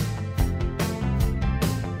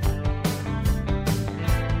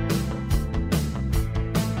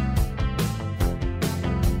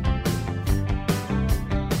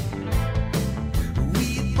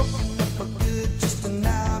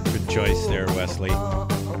 Good choice there, Wesley. Tom.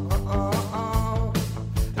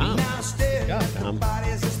 Yeah, Tom.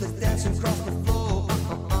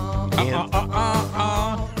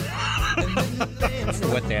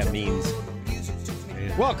 What that means.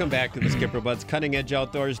 Welcome back to the Skipper Buds Cutting Edge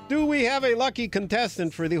Outdoors. Do we have a lucky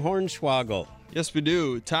contestant for the Hornswoggle? Yes, we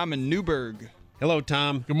do. Tom in Newburgh. Hello,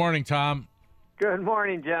 Tom. Good morning, Tom. Good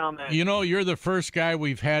morning, gentlemen. You know, you're the first guy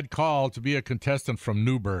we've had call to be a contestant from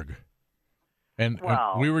Newburgh. And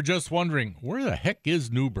we were just wondering, where the heck is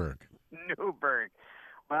Newburgh? Newburgh.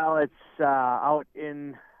 Well, it's out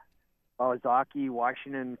in Ozaki,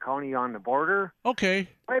 Washington County on the border. Okay.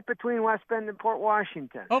 Right between West Bend and Port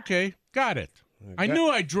Washington. Okay, got it. I knew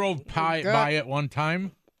I drove by it one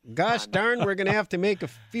time. Gosh darn, we're going to have to make a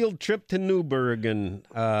field trip to Newburgh. And,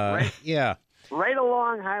 yeah. Right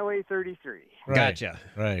along Highway 33. Right, gotcha.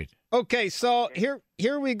 Right. Okay, so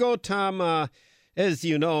here we go, Tom. As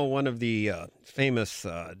you know, one of the famous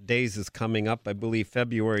days is coming up, I believe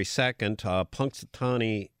February 2nd.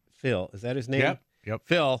 Punxsutawney Phil, is that his name? Yep.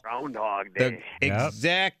 Phil. Groundhog Day.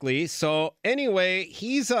 Exactly. So anyway,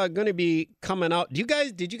 he's going to be coming out.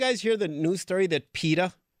 Did you guys hear the news story that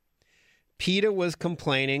PETA was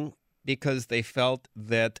complaining because they felt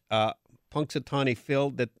that Punxsutawney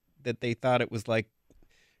Phil, that they thought it was like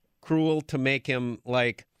cruel to make him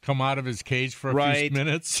like come out of his cage for a few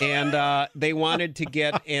minutes, and they wanted to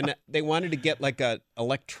get like a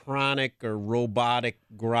electronic or robotic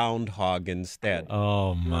groundhog instead.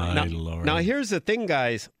 Oh my Lord! Now here's the thing,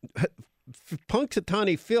 guys.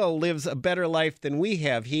 Punxsutawney Phil lives a better life than we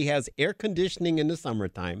have. He has air conditioning in the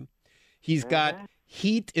summertime. He's got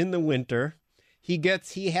heat in the winter. He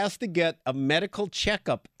has to get a medical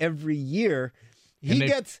checkup every year.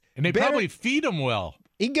 They probably feed him well.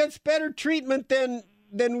 He gets better treatment than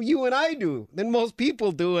you and I do, than most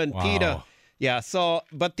people do. And PETA, yeah. So,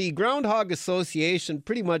 but the Groundhog Association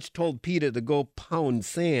pretty much told PETA to go pound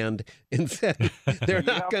sand and said they're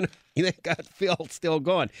not going to. They got Phil still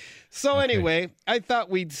going. So anyway, I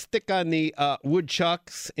thought we'd stick on the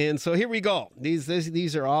woodchucks, and so here we go.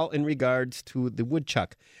 These are all in regards to the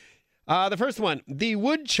woodchuck. The first one, the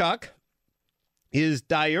woodchuck is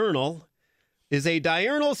diurnal. Is a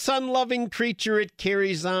diurnal sun-loving creature. It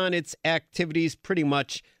carries on its activities pretty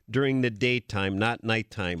much during the daytime, not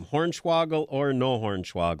nighttime. Hornswoggle or no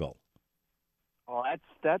hornswoggle? Oh,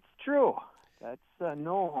 that's true. That's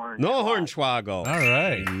no hornswoggle. No hornswoggle. All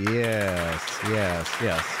right. Yes. Yeah,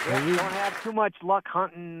 you don't have too much luck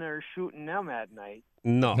hunting or shooting them at night.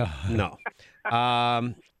 No.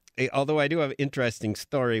 Although I do have an interesting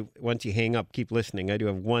story. Once you hang up, keep listening. I do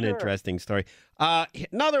have one interesting story.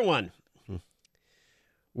 Another one.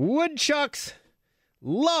 Woodchucks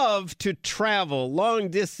love to travel long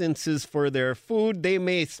distances for their food. They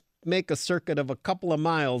may make a circuit of a couple of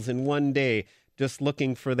miles in one day just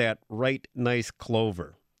looking for that right nice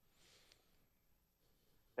clover.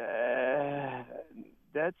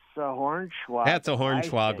 That's a hornswoggle. That's a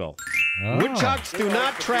hornswoggle. Oh. Woodchucks do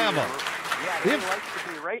not travel. They like to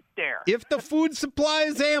be right there. If the food supply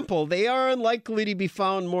is ample, they are unlikely to be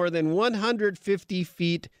found more than 150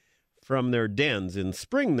 feet from their dens. In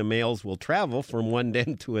spring, the males will travel from one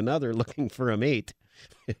den to another looking for a mate.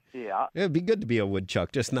 Yeah. It'd be good to be a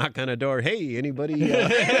woodchuck. Just knock on a door. Hey, anybody?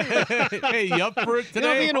 Hey, you up for it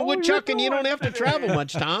today? Being a woodchuck and you don't have to travel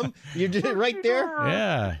much, Tom. You're just right there.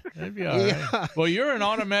 Yeah, that'd be all right. Well, you're an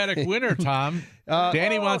automatic winner, Tom.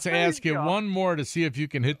 Danny wants to ask you one more to see if you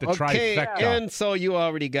can hit the trifecta. And so you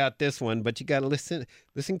already got this one, but you got to listen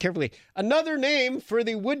carefully. Another name for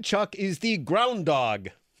the woodchuck is the ground dog.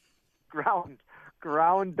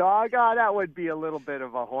 Ground dog? Oh, that would be a little bit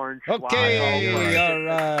of a hornswoggle. Okay, all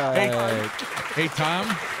right. Hey, Tom,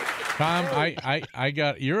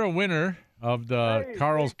 you're a winner of the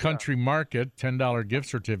Carl's Country Market $10 gift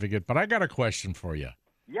certificate, but I got a question for you.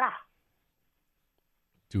 Yeah.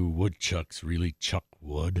 Do woodchucks really chuck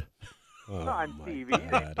wood? Oh, on TV.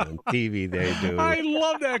 God, on TV they do. I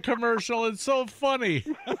love that commercial. It's so funny.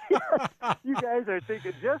 You guys are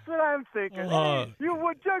thinking just what I'm thinking. Hey, you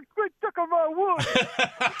woodchuck, quit chucking my wood.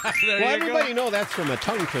 Well, everybody know that's from a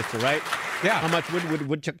tongue twister, right? Yeah. How much would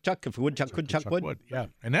woodchuck chuck if woodchuck could chuck wood? Yeah,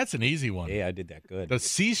 and that's an easy one. Yeah, I did that good. The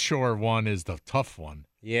seashore one is the tough one.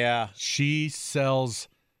 Yeah. She sells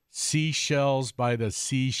seashells by the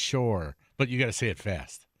seashore, but you got to say it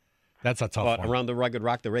fast. That's a tough one. Around the rugged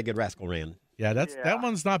rock, the ragged rascal ran. Yeah, that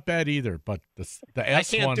one's not bad either. But the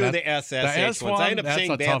S I can't one, do the S ones. I end up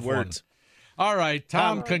saying bad words. All right,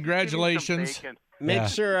 Tom, congratulations. Make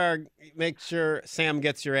sure Sam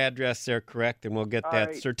gets your address there correct, and we'll get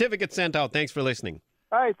that certificate sent out. Thanks for listening.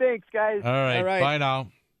 All right, thanks, guys. All right, bye now.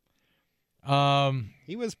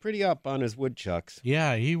 He was pretty up on his woodchucks.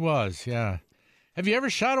 Yeah, he was. Yeah. Have you ever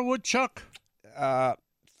shot a woodchuck?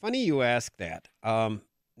 Funny you ask that.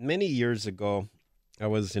 Many years ago, I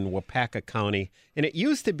was in Wapaka County, and it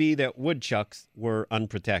used to be that woodchucks were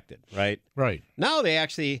unprotected, right? Right. Now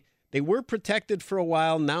they were protected for a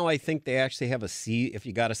while. Now I think they actually have if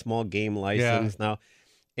you got a small game license now.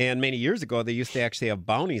 And many years ago, they used to actually have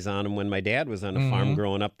bounties on them when my dad was on a farm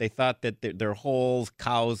growing up. They thought that their holes,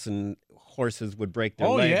 cows, and horses would break their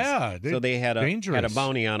legs. Yeah. So they had a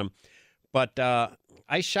bounty on them. But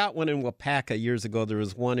I shot one in Wapaka years ago. There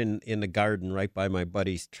was one in the garden right by my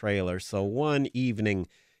buddy's trailer. So one evening,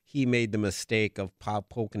 he made the mistake of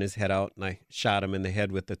poking his head out, and I shot him in the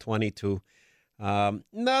head with the .22.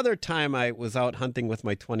 Another time I was out hunting with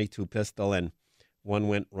my .22 pistol, and one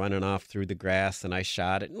went running off through the grass, and I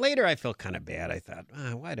shot it. And later I felt kind of bad. I thought,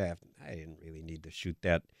 I didn't really need to shoot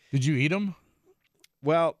that. Did you eat him?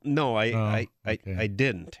 Well, no, I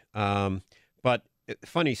didn't. But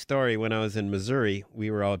funny story, when I was in Missouri, we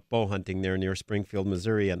were out bow hunting there near Springfield,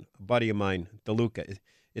 Missouri, and a buddy of mine, DeLuca,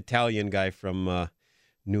 Italian guy from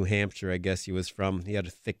New Hampshire, I guess he was from. He had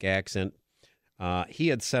a thick accent. He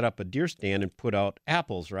had set up a deer stand and put out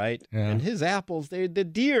apples, right? Yeah. And his apples, the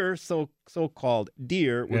deer, so-called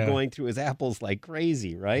deer, were going through his apples like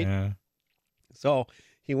crazy, right? Yeah. So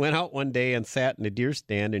he went out one day and sat in the deer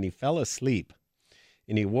stand, and he fell asleep.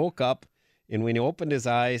 And he woke up, and when he opened his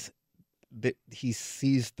eyes, he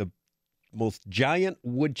sees the most giant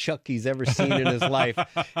woodchuck he's ever seen in his life.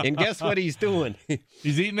 And guess what he's doing?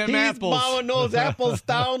 He's eating them apples. He's mowing those apples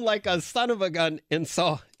down like a son of a gun. And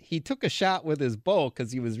so he took a shot with his bow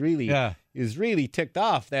because he was really ticked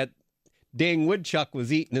off that dang woodchuck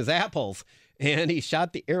was eating his apples. And he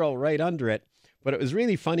shot the arrow right under it. But it was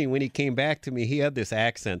really funny when he came back to me, he had this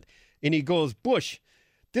accent. And he goes, Bush,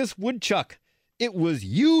 this woodchuck, it was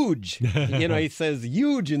huge. He says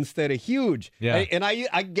huge instead of huge. Yeah. And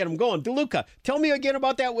I get him going. DeLuca, tell me again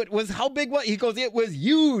about that. How big was? He goes, it was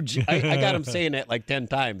huge. I got him saying that like 10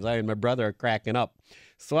 times. I and my brother are cracking up.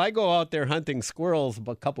 So I go out there hunting squirrels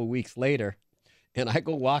a couple weeks later, and I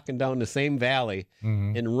go walking down the same valley,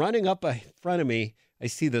 and running up in front of me, I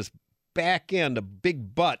see this back end, a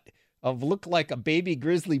big butt looked like a baby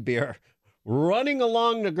grizzly bear, running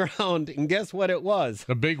along the ground, and guess what it was?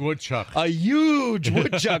 A big woodchuck. A huge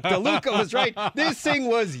woodchuck. DeLuca was right. This thing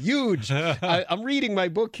was huge. I'm reading my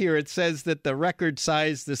book here. It says that the record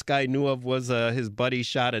size this guy knew of was his buddy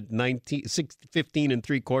shot at 15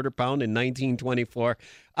 3/4 pound in 1924.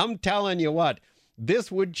 I'm telling you what,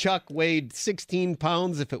 this woodchuck weighed 16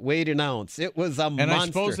 pounds if it weighed an ounce. It was a monster. And I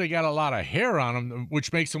suppose they got a lot of hair on them,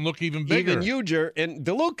 which makes them look even bigger. Even huger. And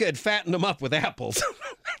DeLuca had fattened them up with apples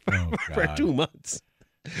for 2 months.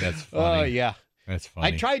 That's funny. Oh, yeah. That's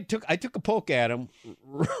funny. I took a poke at him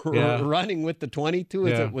running with the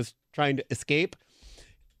 .22 as it was trying to escape.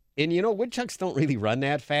 And woodchucks don't really run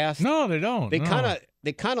that fast. No, they don't. They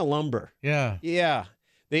kind of lumber. Yeah. Yeah.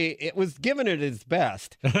 It was giving it its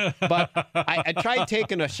best, but I tried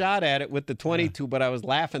taking a shot at it with the .22, but I was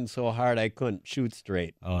laughing so hard I couldn't shoot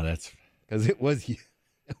straight. Oh, that's because it was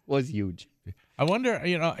huge. I wonder,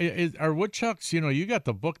 are woodchucks? You got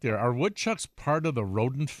the book there. Are woodchucks part of the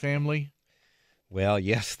rodent family? Well,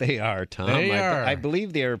 yes, they are, Tom. They are. I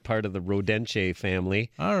believe they are part of the Rodentia family.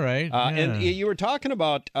 All right. And you were talking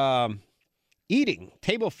about eating,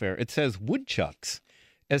 table fare. It says woodchucks,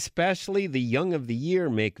 especially the young of the year,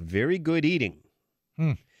 make very good eating.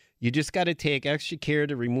 You just got to take extra care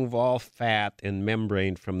to remove all fat and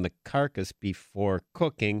membrane from the carcass before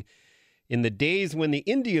cooking. In the days when the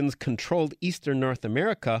Indians controlled eastern North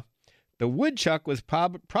America, the woodchuck was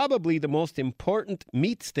probably the most important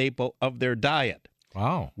meat staple of their diet.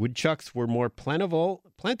 Wow. Woodchucks were more plentiful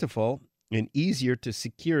and easier to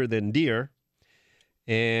secure than deer.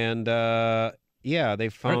 And, they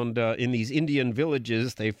found in these Indian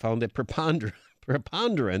villages, they found a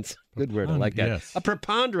preponderance, good word, I like that, yes. A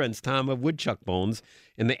preponderance, Tom, of woodchuck bones.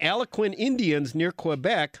 And the Algonquin Indians near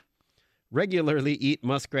Quebec regularly eat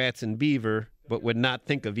muskrats and beaver, but would not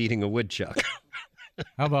think of eating a woodchuck.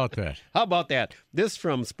 How about that? How about that? This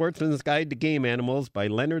from Sportsman's Guide to Game Animals by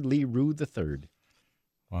Leonard Lee Rue III.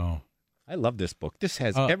 Wow. I love this book. This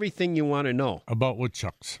has everything you want to know. About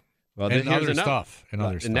woodchucks. Well, and here's other stuff. And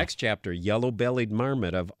other the stuff. next chapter, Yellow-Bellied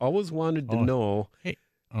Marmot. I've always wanted to know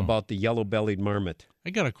about the Yellow-Bellied Marmot.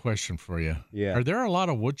 I got a question for you. Yeah. Are there a lot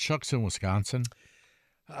of woodchucks in Wisconsin?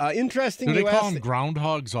 Interesting. Do they call them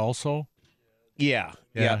groundhogs also? Yeah.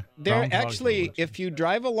 They're actually, if you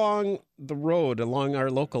drive along the road, along our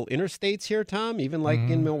local interstates here, Tom, even like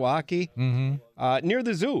in Milwaukee, near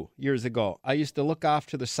the zoo years ago, I used to look off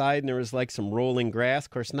to the side and there was like some rolling grass.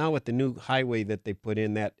 Of course, now with the new highway that they put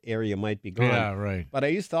in, that area might be gone. Yeah, right. But I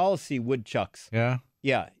used to always see woodchucks. Yeah?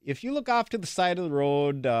 Yeah. If you look off to the side of the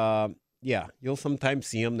road, you'll sometimes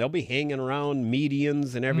see them. They'll be hanging around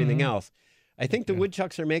medians and everything else. I think the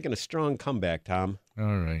woodchucks are making a strong comeback, Tom.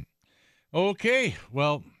 All right. Okay.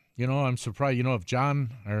 Well, I'm surprised. If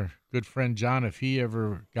John, our good friend John, if he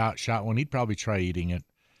ever got shot one, he'd probably try eating it.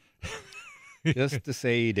 Just to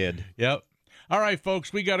say he did. Yep. All right,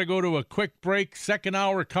 folks, we got to go to a quick break. Second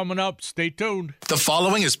hour coming up. Stay tuned. The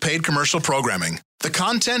following is paid commercial programming. The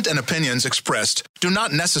content and opinions expressed do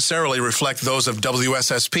not necessarily reflect those of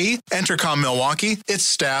WSSP, Entercom Milwaukee, its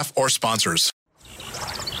staff, or sponsors.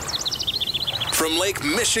 From Lake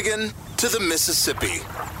Michigan to the Mississippi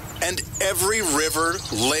and every river,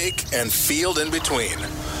 lake, and field in between,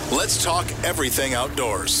 let's talk everything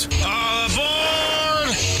outdoors. All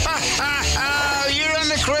aboard! Ha ha ha! You're on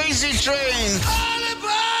the crazy train! All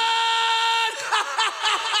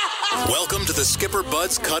aboard! Welcome to the Skipper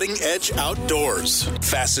Bud's Cutting Edge Outdoors.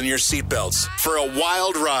 Fasten your seatbelts for a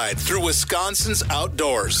wild ride through Wisconsin's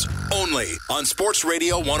outdoors. Only on Sports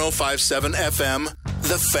Radio 105.7 FM,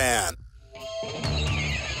 The Fan.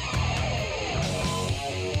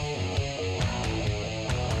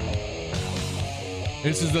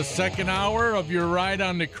 This is the second hour of your ride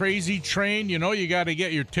on the crazy train. You got to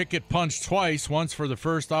get your ticket punched twice, once for the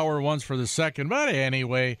first hour, once for the second. But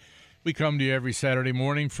anyway, we come to you every Saturday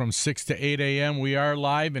morning from 6 to 8 a.m. We are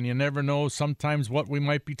live, and you never know sometimes what we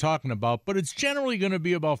might be talking about. But it's generally going to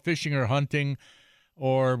be about fishing or hunting,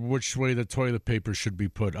 or which way the toilet paper should be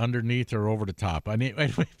put, underneath or over the top. But you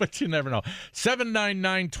never know.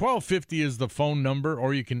 799-1250 is the phone number,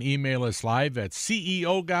 or you can email us live at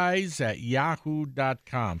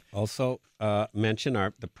ceoguys@yahoo.com. Also, mention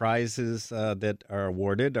the prizes that are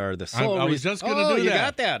awarded are the sole. I was just going to do that. Oh, you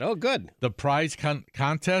got that. Oh, good. The prize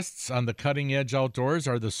contests on the Cutting Edge Outdoors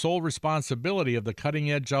are the sole responsibility of the Cutting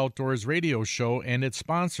Edge Outdoors radio show and its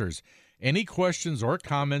sponsors. Any questions or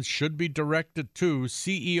comments should be directed to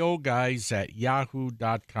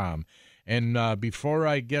ceoguys@yahoo.com. And before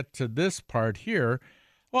I get to this part here,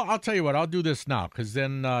 well, I'll tell you what, I'll do this now, because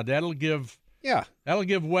then that'll give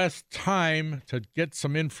Wes time to get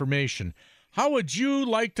some information. How would you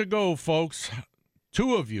like to go, folks?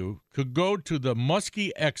 Two of you could go to the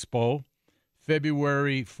Muskie Expo,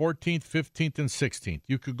 February 14th, 15th, and 16th.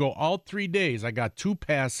 You could go all 3 days. I got 2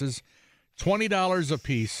 passes, $20 a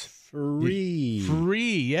piece.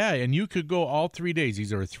 Free, yeah. And you could go all 3 days.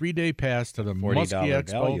 These are a 3-day pass to the Muskie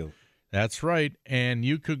Expo. Value. That's right. And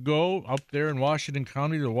you could go up there in Washington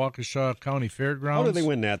County to the Waukesha County Fairgrounds. How do they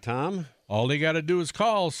win that, Tom? All they got to do is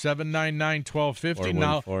call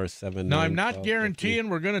 799-1250. Now, I'm not guaranteeing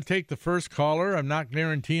we're going to take the first caller. I'm not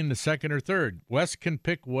guaranteeing the second or third. Wes can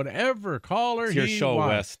pick whatever caller it's he your show,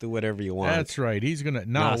 wants. Wes. Do whatever you want. That's right. He's going to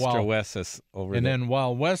Wes is over and there. then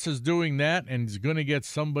while Wes is doing that, and he's going to get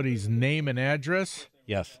somebody's name and address.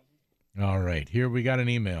 Yes. All right. Here we got an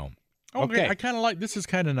email. Okay. I kind of like this. Is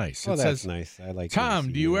kind of nice. Oh, it that's says, nice. I like.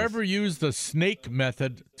 Tom, do you ever use the snake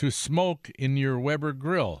method to smoke in your Weber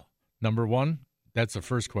grill? Number one. That's the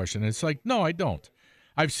first question. It's like, no, I don't.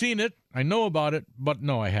 I've seen it. I know about it, but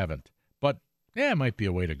no, I haven't. But, yeah, it might be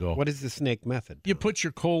a way to go. What is the snake method? You put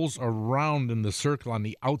your coals around in the circle on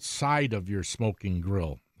the outside of your smoking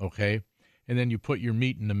grill, okay? And then you put your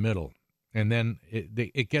meat in the middle. And then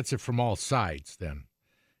it gets it from all sides then.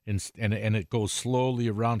 And it goes slowly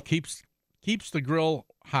around. Keeps the grill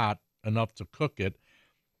hot enough to cook it,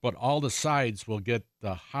 but all the sides will get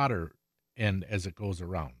the hotter end as it goes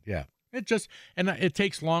around. Yeah. It takes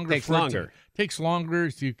longer. Takes longer,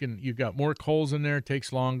 so you got more coals in there. It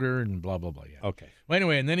takes longer and blah, blah, blah. Yeah. Okay. Well,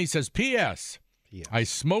 anyway, and then he says, P.S. I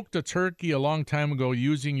smoked a turkey a long time ago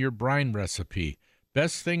using your brine recipe.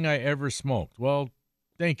 Best thing I ever smoked. Well,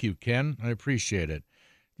 thank you, Ken. I appreciate it.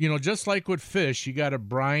 Just like with fish, you got to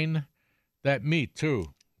brine that meat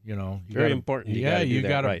too. Very important. You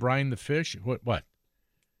got to brine the fish. What?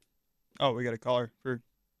 Oh, we got a caller for.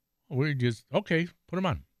 We just okay. Put him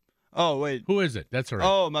on. Oh, wait. Who is it? That's all right.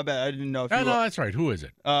 Oh, my bad. I didn't know if you no, that's right. Who is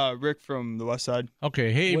it? Rick from the West Side.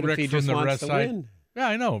 Okay. Hey, What if Rick he from just the wants West to Side. win? Yeah,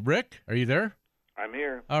 I know. Rick, are you there? I'm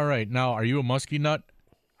here. All right. Now, are you a muskie nut?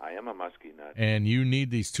 I am a muskie nut. And you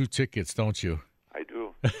need these 2 tickets, don't you? I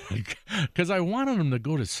do. Because I wanted them to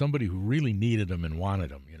go to somebody who really needed them and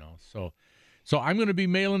wanted them, So I'm going to be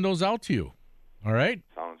mailing those out to you. All right?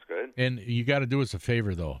 Sounds good. And you got to do us a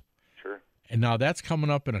favor, though. Sure. And now that's coming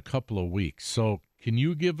up in a couple of weeks. So can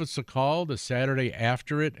you give us a call the Saturday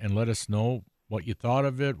after it and let us know what you thought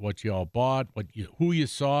of it, what you all bought, who you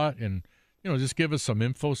saw, and just give us some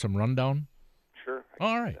info, some rundown? Sure.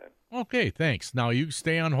 All right. Okay, thanks. Now you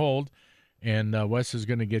stay on hold, and Wes is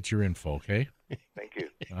going to get your info, okay? Thank you.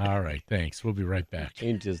 All right, thanks. We'll be right back.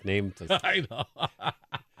 Changed his name to I know.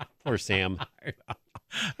 poor Sam.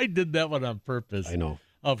 I did that one on purpose. I know.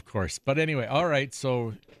 Of course. But anyway, all right,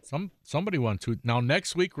 so somebody won 2. Now,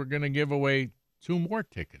 next week, we're going to give away 2 more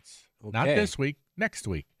tickets. Okay. Not this week, next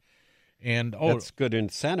week. And that's good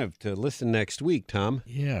incentive to listen next week, Tom.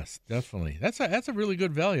 Yes, definitely. That's a really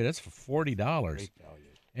good value. That's for $40. Great value.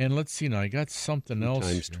 And let's see now. I got something else.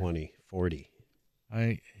 Times 20, 40.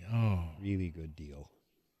 Really good deal.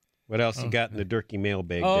 What else you got in the Durkee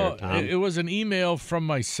mailbag there, Tom? It was an email from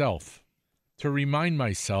myself to remind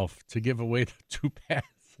myself to give away the 2 passes.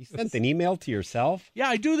 You sent an email to yourself? Yeah,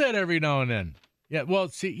 I do that every now and then. Yeah,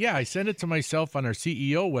 well, I send it to myself on our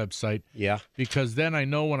CEO website. Yeah. Because then I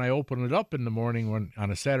know when I open it up in the morning,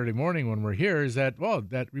 on a Saturday morning when we're here,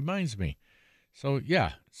 that reminds me. So,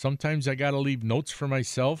 yeah, sometimes I got to leave notes for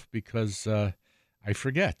myself because I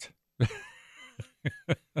forget.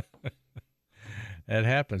 That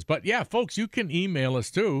happens. But, yeah, folks, you can email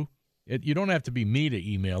us, too. You don't have to be me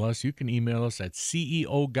to email us. You can email us at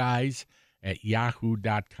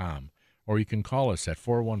ceoguys@yahoo.com. Or you can call us at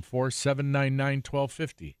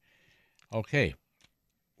 414-799-1250. Okay.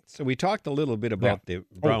 So we talked a little bit about the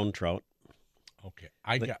brown trout. Okay.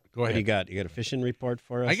 Go ahead. What do you got? You got a fishing report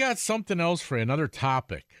for us? I got something else for you, another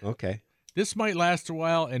topic. Okay. This might last a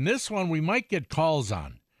while, and this one we might get calls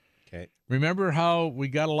on. Okay. Remember how we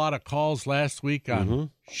got a lot of calls last week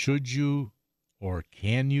on should you or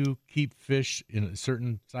can you keep fish in a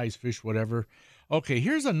certain size fish, whatever? Okay,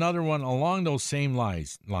 here's another one along those same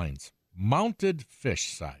lines. Mounted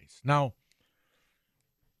fish size. Now,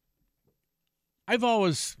 I've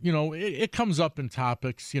always, it comes up in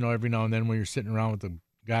topics, every now and then when you're sitting around with the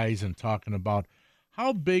guys and talking about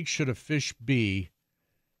how big should a fish be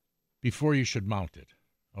before you should mount it,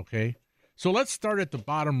 okay? So let's start at the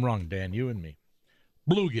bottom rung, Dan, you and me.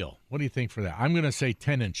 Bluegill, what do you think for that? I'm going to say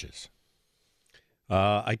 10 inches.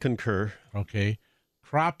 I concur. Okay.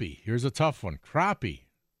 Crappie, here's a tough one. Crappie,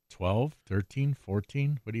 12, 13,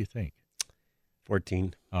 14, what do you think?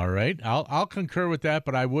 14. All right. I'll concur with that,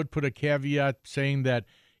 but I would put a caveat saying that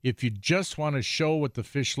if you just want to show what the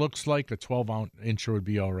fish looks like, a 12-incher would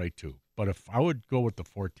be all right, too. But if I would go with the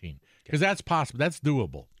 14, because that's possible. That's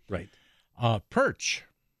doable. Right. Perch,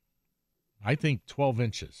 I think 12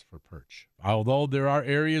 inches for perch. Although there are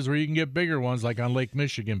areas where you can get bigger ones, like on Lake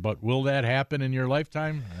Michigan. But will that happen in your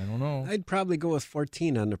lifetime? I don't know. I'd probably go with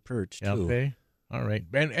 14 on the perch, too. Okay. All right.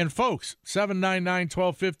 And folks,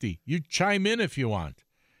 799-1250. You chime in if you want.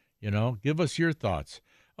 Give us your thoughts.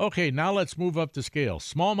 Okay, now let's move up the scale.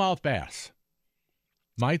 Smallmouth bass.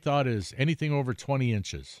 My thought is anything over 20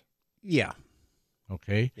 inches. Yeah.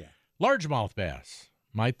 Okay. Yeah. Largemouth bass.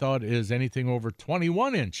 My thought is anything over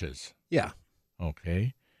 21 inches. Yeah.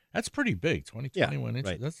 Okay. That's pretty big, 21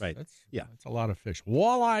 inches. Right. That's a lot of fish.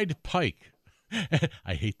 Walleyed pike.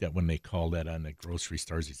 I hate that when they call that on the grocery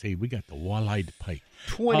stores. They say, we got the walleyed pike.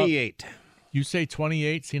 28. You say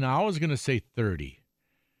 28? See, now I was going to say 30.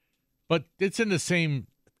 But it's in the same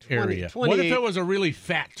area. 28. What if it was a really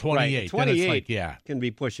fat 28? Right. 28 then it's can be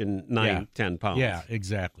pushing 9, 10 pounds. Yeah,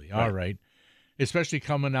 exactly. Right. All right. Especially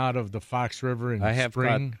coming out of the Fox River in I have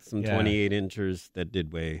spring. caught some 28 inchers that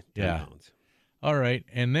did weigh 10 pounds. All right.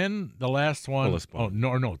 And then the last one.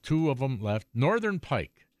 No, 2 of them left. Northern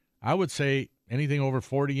pike. I would say anything over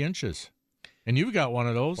 40 inches. And you've got one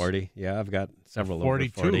of those. 40. Yeah, I've got several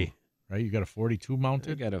 42, over 40. Right? You got a 42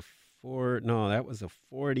 mounted? I got a that was a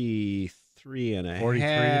 43 and a 43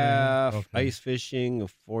 half. okay. Ice fishing, a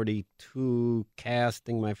 42.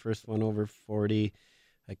 Casting, my first one over 40.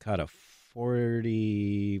 I caught a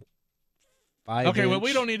 45. Okay, well,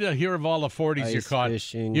 we don't need to hear of all the 40s you caught.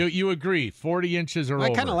 Fishing. You agree, 40 inches or over.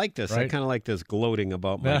 I kind of like this. Right? I kind of like this gloating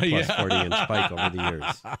about my plus 40-inch spike over the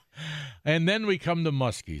years. And then we come to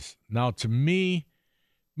muskies. Now, to me,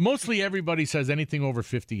 mostly everybody says anything over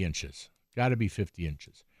 50 inches. Got to be 50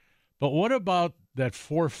 inches. But what about that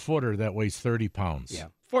 4-footer that weighs 30 pounds? Yeah,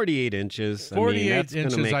 48 inches. 48 that's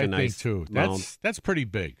inches, gonna make I a nice think, too. mount. That's pretty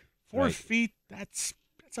big. 4 Right. feet, that's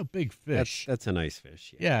a big fish. That's a nice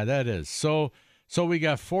fish. Yeah, that is. So we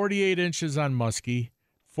got 48 inches on muskie,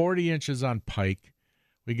 40 inches on pike.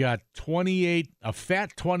 We got a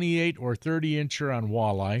fat 28 or 30 incher on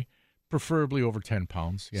walleye, preferably over 10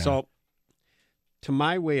 pounds. Yeah. So, to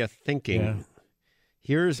my way of thinking, Yeah.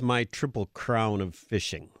 here's my triple crown of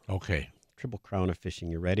fishing. Okay. Triple crown of fishing.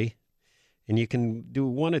 You ready? And you can do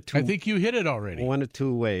one of two. I think you hit it already. One of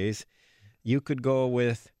two ways. You could go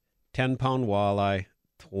with 10-pound walleye,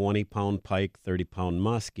 20-pound pike, 30-pound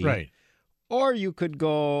muskie. Right. Or you could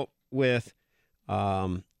go with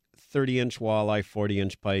 30-inch walleye,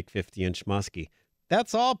 40-inch pike, 50-inch muskie.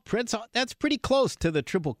 That's all. That's pretty close to the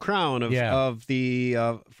triple crown of the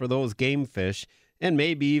for those game fish, and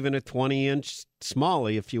maybe even a 20-inch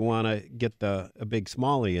smallie if you want to get a big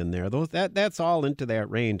smallie in there. That's all into that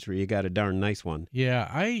range where you got a darn nice one. Yeah,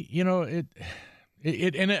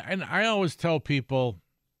 and I always tell people,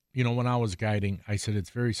 when I was guiding, I said it's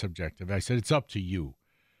very subjective. I said it's up to you.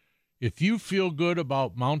 If you feel good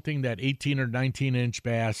about mounting that 18 or 19-inch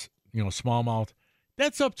bass, smallmouth,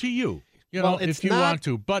 that's up to you. If you want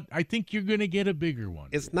to. But I think you're going to get a bigger one.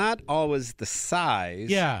 It's not always the size.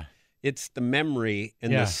 Yeah. It's the memory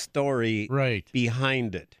and the story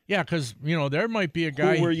behind it. Yeah, because, there might be a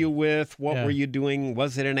guy. Who were you with? What were you doing?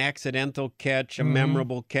 Was it an accidental catch, a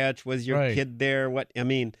memorable catch? Was your kid there?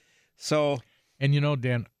 And,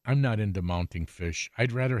 Dan, I'm not into mounting fish.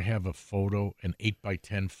 I'd rather have a photo, an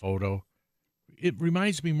 8x10 photo. It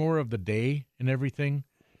reminds me more of the day and everything,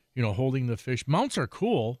 holding the fish. Mounts are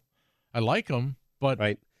cool. I like them, but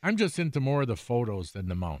I'm just into more of the photos than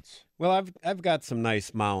the mounts. Well, I've got some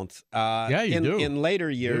nice mounts. You do. In later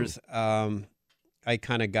years, I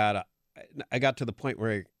kind of I got to the point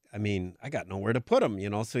where I got nowhere to put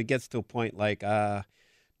them. So it gets to a point like now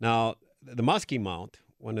the muskie mount,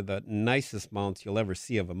 one of the nicest mounts you'll ever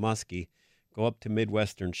see of a muskie. Go up to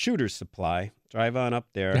Midwestern Shooter's Supply, drive on up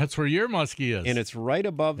there. That's where your muskie is. And it's right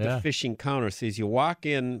above the fishing counter. So as you walk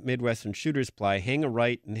in Midwestern Shooter's Supply, hang a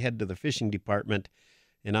right and head to the fishing department.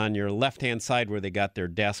 And on your left-hand side where they got their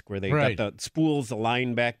desk, where they got the spools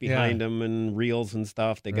aligned back behind them and reels and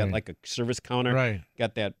stuff, they got like a service counter. Right.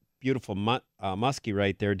 Got that beautiful muskie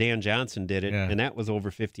right there. Dan Johnson did it, and that was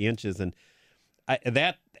over 50 inches. And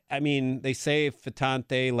they say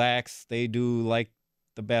Fatante, Lax, they do like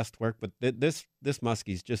the best work, but this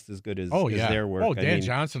muskie's just as good as their work. Oh, Dan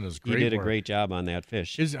Johnson is great. He did a great job on that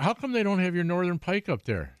fish. How come they don't have your northern pike up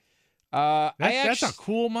there? That's a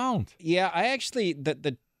cool mount. Yeah, I actually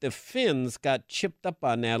the fins got chipped up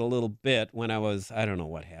on that a little bit when I don't know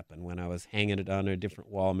what happened when I was hanging it on a different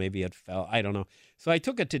wall. Maybe it fell. I don't know. So I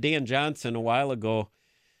took it to Dan Johnson a while ago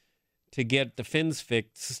to get the fins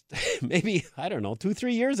fixed. Maybe,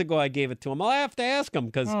 2-3 years ago I gave it to him. I'll have to ask him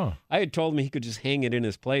because I had told him he could just hang it in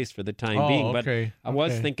his place for the time being. But I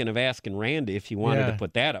was thinking of asking Randy if he wanted to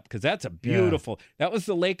put that up because that's a beautiful. That was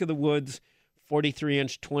the Lake of the Woods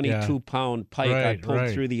 43-inch, 22-pound pike I pulled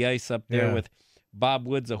through the ice up there with Bob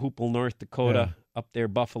Woods of Hoople, North Dakota, up there,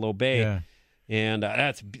 Buffalo Bay. Yeah. And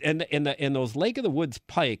in those Lake of the Woods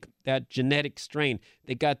pike, that genetic strain,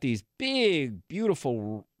 they got these big,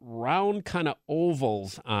 beautiful, round kind of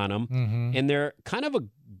ovals on them, and they're kind of a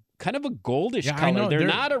goldish color. They're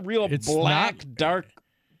not a real black, dark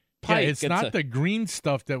pike. Yeah, it's not the green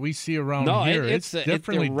stuff that we see around here. It's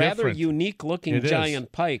definitely a rather different. unique-looking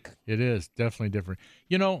giant pike. It is definitely different.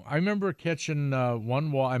 I remember catching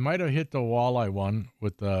one I might have hit the walleye one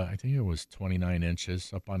with I think it was 29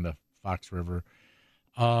 inches up on the Fox River.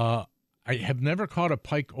 I have never caught a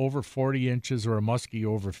pike over 40 inches or a muskie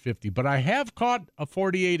over 50, but I have caught a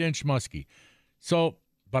 48-inch muskie. So,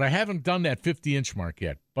 but I haven't done that 50-inch mark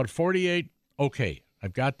yet. But 48, okay,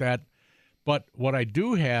 I've got that. But what I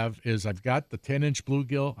do have is I've got the 10-inch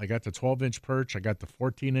bluegill, I got the 12-inch perch, I got the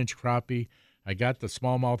 14-inch crappie, I got the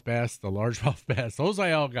smallmouth bass, the largemouth bass. Those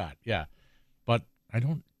I all got, yeah. But I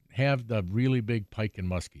don't have the really big pike and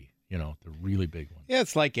muskie. The really big one. Yeah,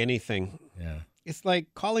 it's like anything. Yeah. It's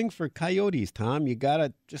like calling for coyotes, Tom. You got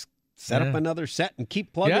to just set up another set and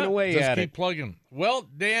keep plugging away just at keep plugging. Well,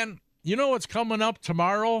 Dan, you know what's coming up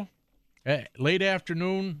tomorrow? Late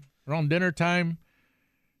afternoon, around dinner time?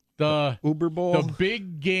 The Uber Bowl? The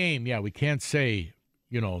big game. Yeah, we can't say,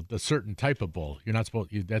 the certain type of bull. You're not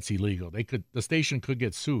supposed to. That's illegal. The station could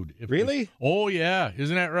get sued. Really? Oh, yeah.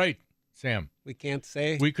 Isn't that right, Sam? We can't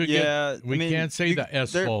say. We could can't say the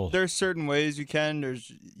S bull. There's certain ways you can.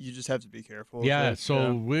 You just have to be careful. Yeah,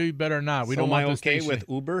 we better not. We don't want the station. With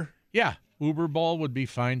Uber? Yeah, Uber Bowl would be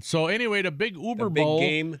fine. So anyway, the big Uber Bowl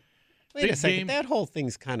game. Wait a second. That whole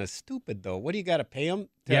thing's kind of stupid, though. What do you got to pay them?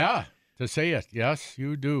 Yeah, to say it. Yes,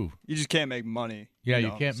 you do. You just can't make money. Yeah,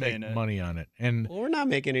 you can't make money on it. And we're not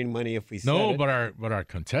making any money if we say no, it. but our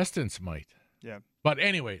contestants might. Yeah. But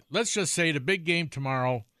anyway, let's just say the big game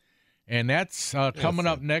tomorrow, and that's coming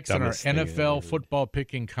up next in our NFL football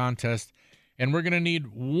picking contest. And we're going to need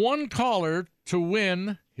one caller to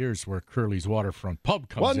win. Here's where Curly's Waterfront Pub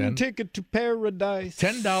comes in. One ticket to paradise.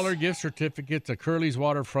 $10 gift certificate to Curly's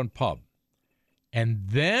Waterfront Pub. And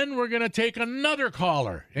then we're going to take another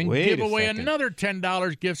caller and give away another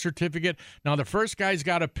 $10 gift certificate. Now, the first guy's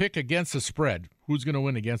got to pick against the spread. Who's going to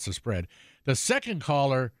win against the spread? The second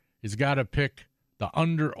caller has got to pick the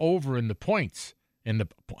under-over in the points. And the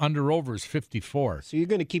under-over is 54. So you're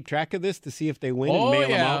going to keep track of this to see if they win and mail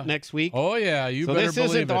them out next week? Oh, yeah. You better believe it. So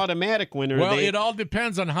this isn't automatic winner. Well, it all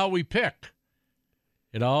depends on how we pick.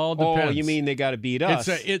 It all depends. Oh, you mean they got to beat us?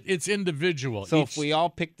 It's individual. So if we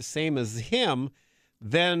all pick the same as him,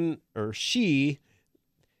 then, or she...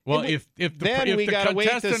 Well, if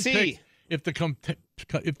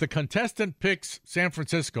the contestant picks San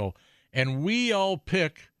Francisco and we all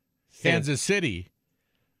pick Kansas City...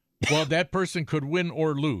 Well, that person could win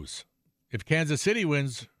or lose. If Kansas City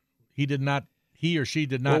wins, he or she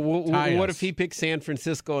did not tie us. What if he picks San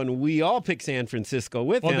Francisco and we all pick San Francisco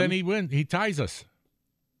with him? Well, then he wins. He ties us.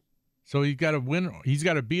 So he's got to win. He's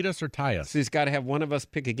got to beat us or tie us. So he's got to have one of us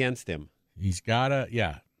pick against him. He's got to,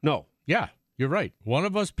 yeah. No. Yeah, you're right. One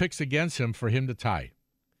of us picks against him for him to tie.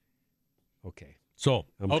 Okay. So,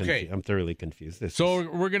 I'm thoroughly confused.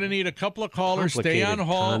 We're going to need a couple of callers. Stay on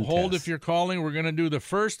hold if you're calling. We're going to do the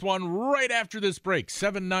first one right after this break.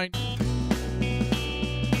 7-9.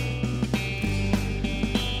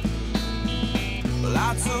 Well,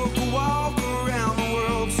 I took a walk around the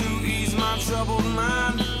world to ease my troubled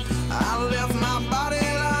mind. I left my body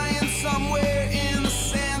lying somewhere in the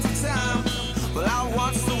sands of time. Well, I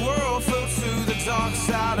watched the world float to the dark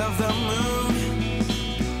side of the moon.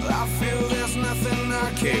 I feel there's nothing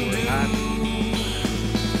I can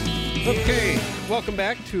do. Okay, welcome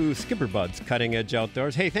back to Skipper Bud's Cutting Edge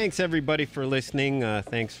Outdoors. Hey, thanks everybody for listening.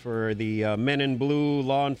 Thanks for the men in blue,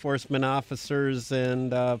 law enforcement officers,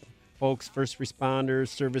 and folks, first responders,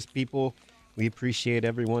 service people. We appreciate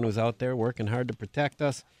everyone who's out there working hard to protect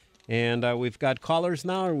us. And we've got callers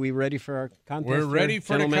now. Are we ready for our contest? We're ready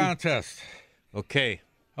for the contest. Okay.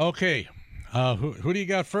 Okay. Who do you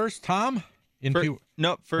got first? Tom?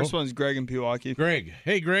 First one's Greg in Pewaukee. Greg.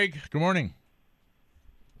 Hey, Greg. Good morning.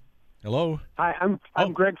 Hello. Hi,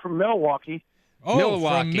 I'm Greg from Milwaukee. Oh,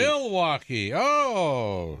 Milwaukee. From Milwaukee.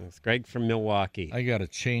 Oh. It's Greg from Milwaukee. I got to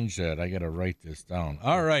change that. I got to write this down.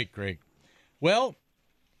 All right, Greg. Well,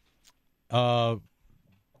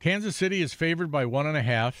 Kansas City is favored by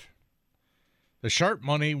 1.5. The sharp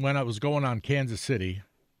money when I was going on Kansas City,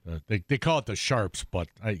 they call it the sharps, but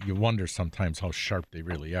you wonder sometimes how sharp they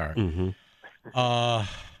really are. Mm-hmm.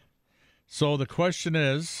 So the question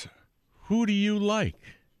is, who do you like?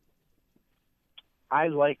 I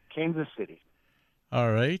like Kansas City.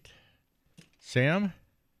 All right. Sam?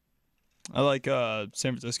 I like San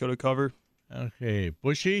Francisco to cover. Okay.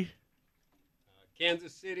 Bushy?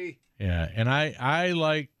 Kansas City. Yeah, and I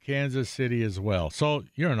like Kansas City as well. So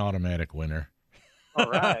you're an automatic winner. All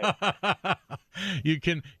right. You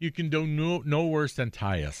can do no worse than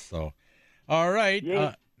tie us. So, all right.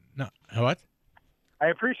 No, what? I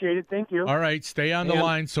appreciate it. Thank you. All right, stay on the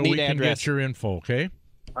line so we can get your info. Okay.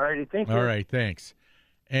 All righty. Thank you. All right. Thanks.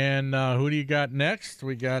 And who do you got next?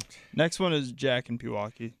 We got next one is Jack in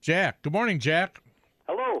Pewaukee. Jack. Good morning, Jack.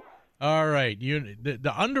 Hello. All right.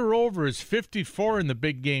 The under over is 54 in the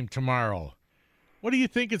big game tomorrow. What do you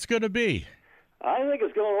think it's going to be? I think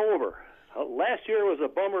it's going over. Last year was a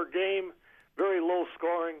bummer game, very low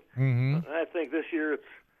scoring. Mm-hmm. I think this year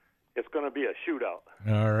it's going to be a shootout.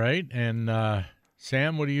 All right. And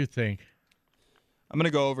Sam, what do you think? I'm going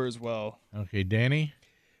to go over as well. Okay, Danny?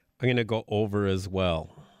 I'm going to go over as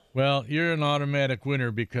well. Well, you're an automatic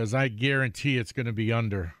winner because I guarantee it's going to be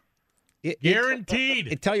under. Guaranteed.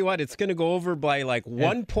 I tell you what, it's going to go over by like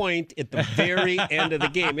 1 point at the very end of the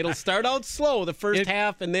game. It'll start out slow the first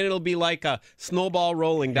half, and then it'll be like a snowball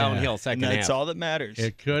rolling downhill second half. That's all that matters.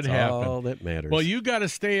 It could happen. All that matters. Well, you got to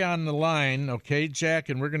stay on the line, okay, Jack,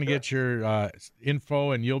 and we're going to get your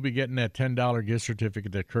info, and you'll be getting that $10 gift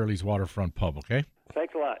certificate at Curly's Waterfront Pub, okay?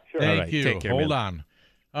 Thanks a lot. Sure. Thank you. Take care, Hold man. on.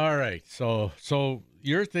 All right. So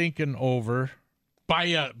you're thinking over by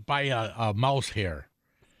a mouse hair.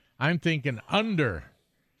 I'm thinking under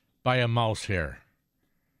by a mouse hair.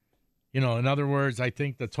 In other words, I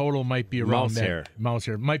think the total might be around that. Mouse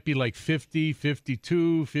hair. It might be like 50,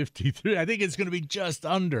 52, 53. I think it's going to be just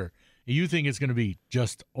under. You think it's going to be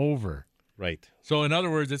just over. Right. So, in other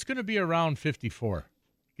words, it's going to be around 54,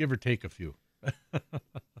 give or take a few.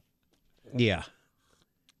 Yeah.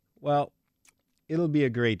 Well, it'll be a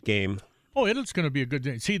great game. Oh, it's going to be a good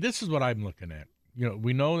day. See, this is what I'm looking at. You know,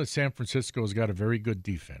 we know that San Francisco's got a very good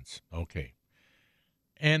defense. Okay.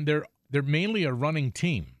 And they're mainly a running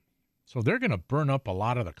team. So they're going to burn up a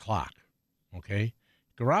lot of the clock. Okay?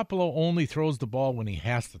 Garoppolo only throws the ball when he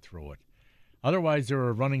has to throw it. Otherwise, they're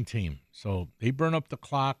a running team. So they burn up the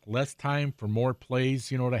clock, less time for more plays,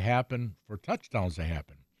 to happen, for touchdowns to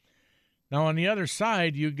happen. Now, on the other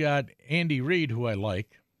side, you got Andy Reid, who I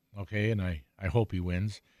like, okay, and I hope he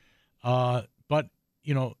wins. But,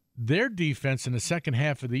 their defense in the second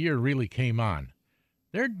half of the year really came on.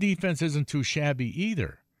 Their defense isn't too shabby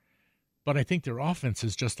either. But I think their offense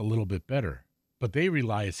is just a little bit better. But they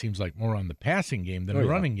rely, it seems like, more on the passing game than the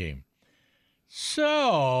running game.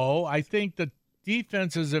 So I think the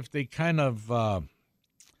defenses, if they kind of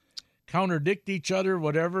contradict each other,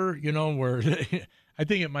 whatever, where I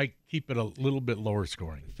think it might keep it a little bit lower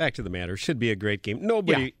scoring. Fact of the matter, should be a great game.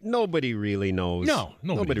 Nobody really knows. No,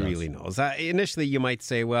 nobody really knows. Initially, you might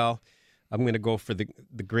say, well, I'm going to go for the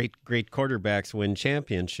great quarterbacks win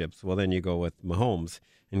championships. Well, then you go with Mahomes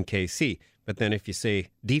and KC. But then if you say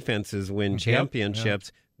defenses win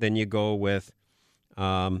championships, then you go with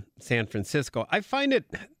San Francisco. I find it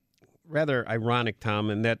rather ironic, Tom,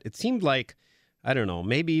 in that it seemed like, I don't know,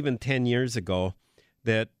 maybe even 10 years ago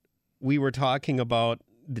that we were talking about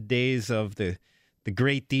the days of the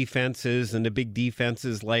great defenses and the big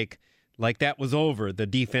defenses like that was over. The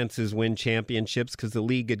defenses win championships because the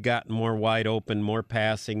league had gotten more wide open, more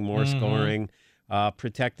passing, more scoring,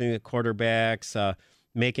 protecting the quarterbacks,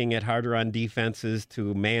 making it harder on defenses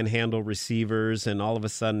to manhandle receivers, and all of a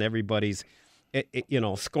sudden everybody's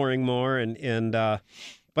scoring more.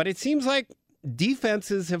 But it seems like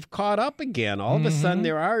defenses have caught up again. All of a sudden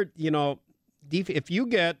there are, if you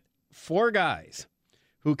get 4 guys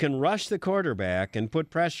who can rush the quarterback and put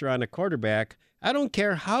pressure on the quarterback, I don't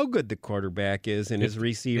care how good the quarterback is and his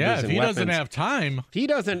receivers and weapons. Yeah, if he doesn't have time. He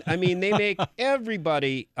doesn't. I mean, they make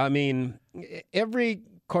everybody, every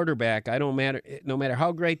quarterback, no matter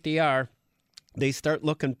how great they are, they start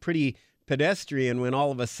looking pretty pedestrian when all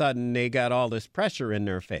of a sudden they got all this pressure in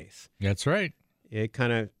their face. That's right. It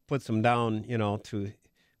kind of puts them down, to a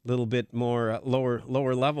little bit more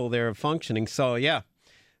lower level there of functioning. So, yeah.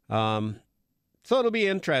 So it'll be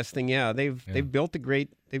interesting. Yeah, they've built a great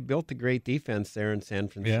defense there in San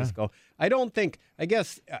Francisco. Yeah. I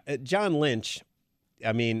guess John Lynch,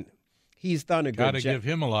 he's done a good job. Got to give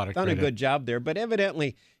him a lot of credit. Done a good job there, but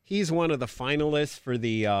evidently he's one of the finalists for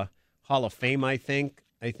the Hall of Fame, I think.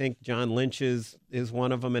 I think John Lynch is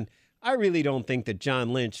one of them, and I really don't think that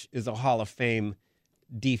John Lynch is a Hall of Fame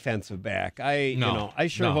defensive back. I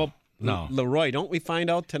sure hope. No. Leroy, don't we find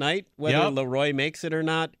out tonight whether Leroy makes it or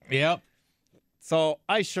not? Yep. So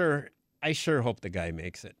I sure hope the guy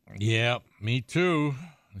makes it. Yep, me too.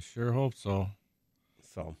 I sure hope so.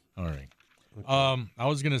 So all right. Okay. I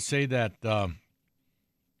was going to say that I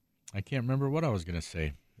can't remember what I was going to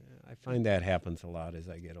say. I find that happens a lot as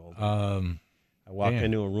I get older. I walk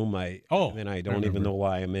into a room, I don't even know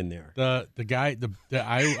why I'm in there. The guy,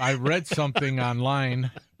 I read something online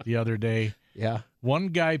the other day. Yeah. One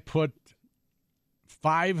guy put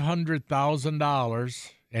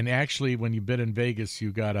 $500,000, and actually, when you bet in Vegas,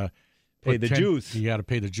 you gotta pay the juice. You gotta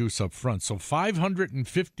pay the juice up front. So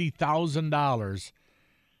 $550,000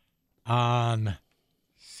 on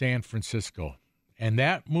San Francisco, and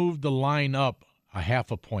that moved the line up a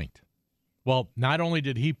half a point. Well, not only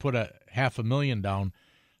did he put $500,000 down,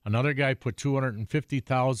 another guy put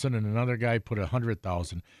 $250,000, and another guy put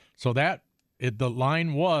 $100,000. So the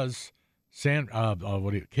line was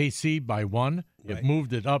KC by 1. It Right.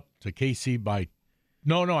 moved it up to KC by.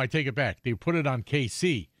 No, I take it back. They put it on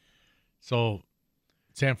KC, so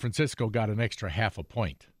San Francisco got an extra half a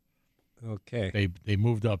point. Okay. They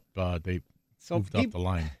moved up. Moved up the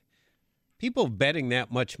line. People betting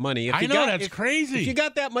that much money. That's crazy. If you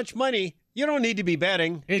got that much money, you don't need to be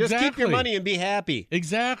betting. Exactly. Just keep your money and be happy.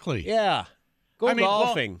 Exactly. Yeah. Go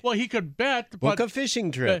golfing. Well, he could bet. Book a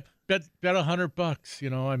fishing trip. Bet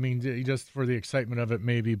 $100. Just for the excitement of it,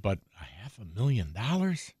 maybe. But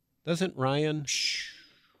 $500,000. Doesn't Ryan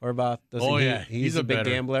Horvath? He's a big bettor.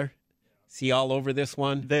 gambler. Is he all over this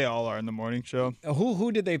one? They all are in the morning show.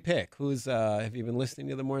 Who did they pick? Have you been listening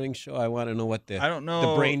to the morning show? I want to know what I don't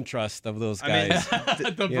know. The brain trust of those guys.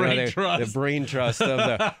 The brain trust. The brain trust of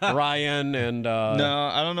the Ryan and no,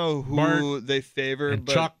 I don't know who Mark they favor. and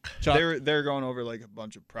but Chuck. They're going over like a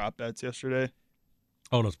bunch of prop bets yesterday.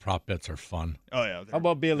 Oh, those prop bets are fun. Oh yeah. How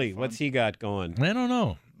about Billy? What's he got going? I don't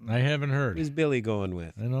know. I haven't heard. Who's Billy going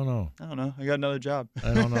with? I don't know. I don't know. I got another job.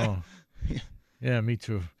 I don't know. Yeah, me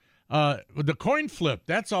too. The coin flip,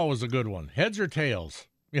 that's always a good one. Heads or tails.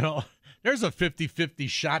 There's a 50-50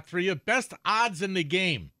 shot for you. Best odds in the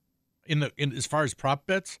game. In as far as prop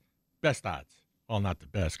bets, best odds. Well, not the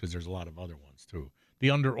best because there's a lot of other ones too. The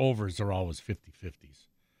under-overs are always 50-50s.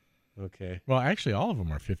 Okay. Well, actually, all of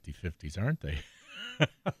them are 50-50s, aren't they?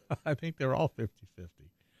 I think they're all 50-50.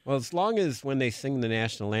 Well, as long as when they sing the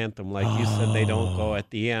national anthem, like you said, they don't go at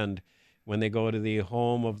the end. When they go to the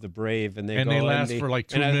home of the brave, and they last for like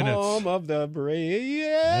 2 minutes. Home of the brave,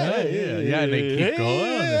 yeah, and they keep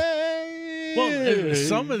going. Well,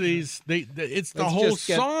 some of these, it's the whole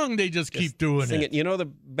song. They just keep doing sing it. The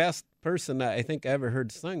best person I think I ever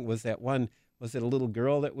heard sing was that one. Was it a little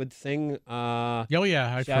girl that would sing? Oh,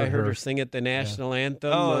 yeah. I heard her sing at the national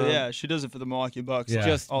anthem. Oh, yeah. She does it for the Milwaukee Bucks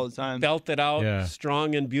just all the time. Belt it out,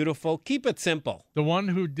 strong and beautiful. Keep it simple. The one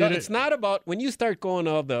who did it. It's not about, when you start going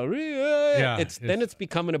all then it's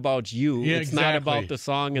becoming about you. Yeah, it's not about the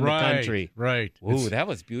song and the country. Right. Ooh, that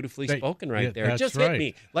was beautifully spoken right there. It just hit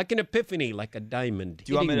me like an epiphany, like a diamond.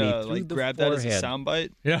 Do you want me to grab that as a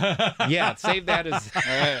soundbite? Yeah. Yeah, save that as.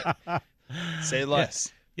 All right. Say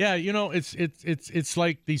less. Yeah, it's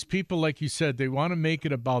like these people, like you said, they want to make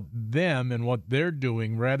it about them and what they're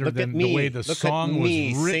doing rather than the way the song was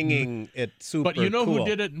written. Singing it super But you know cool. who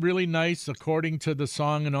did it really nice, according to the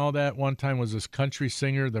song and all that? One time was this country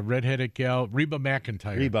singer, the redheaded gal, Reba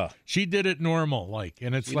McEntire. Reba. She did it normal,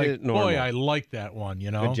 and it's boy, I like that one.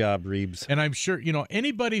 Good job, Reeves. And I'm sure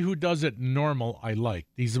anybody who does it normal, I like.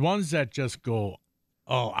 These ones that just go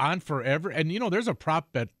on forever, and there's a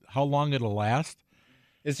prop bet how long it'll last.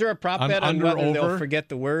 Is there a prop bet on whether they'll forget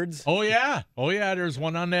the words? Oh, yeah. There's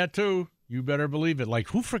one on that, too. You better believe it. Like,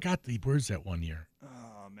 who forgot the words that one year?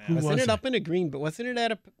 Oh, man. Wasn't it up in a green? But wasn't it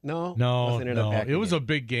at a... No. No. It was a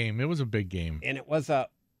big game. And it was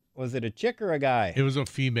was it a chick or a guy? It was a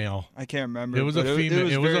female. I can't remember. It was a female.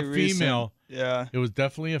 It was a female. Yeah. It was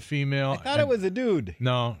definitely a female. I thought it was a dude.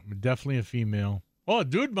 No, definitely a female. Well, a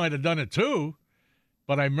dude might have done it, too.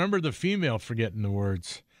 But I remember the female forgetting the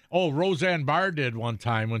words. Oh, Roseanne Barr did one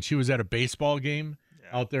time when she was at a baseball game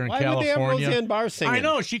out there in California. Why would they have Roseanne Barr singing? I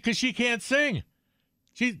know, because she can't sing.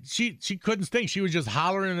 She couldn't sing. She was just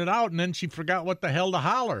hollering it out, and then she forgot what the hell to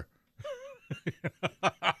holler.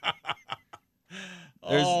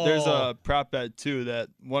 There's a prop bet too that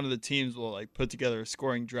one of the teams will put together a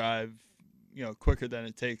scoring drive, quicker than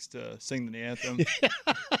it takes to sing the anthem.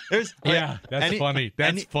 That's funny.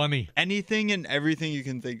 That's funny. Anything and everything you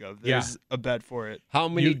can think of. There's a bet for it. How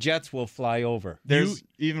many jets will fly over? There's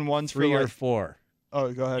even ones 3 for or 4.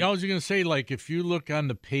 Oh, go ahead. I was going to say, if you look on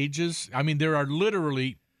the pages, there are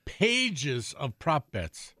literally pages of prop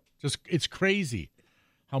bets. It's crazy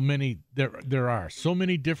how many there are. So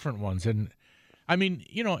many different ones. And, and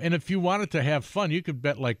if you wanted to have fun, you could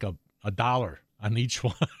bet a dollar on each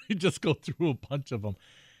one. You just go through a bunch of them.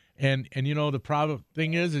 And the problem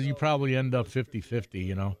thing is you probably end up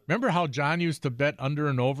 50-50, Remember how John used to bet under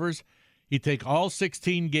and overs? He'd take all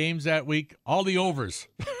 16 games that week, all the overs.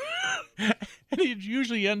 And he'd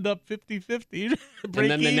usually end up 50-50. And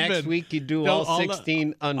then the next week you'd do all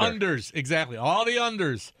 16 unders. Exactly. All the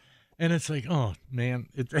unders. And it's like, oh, man.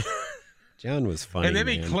 John was funny, and then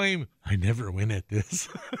man. he'd claim, I never win at this.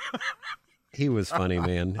 He was funny,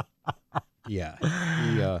 man. Yeah.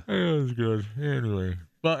 It was good.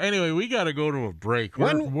 Anyway, we got to go to a break.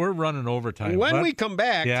 We're running overtime. When we come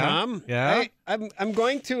back, Tom, yeah? I'm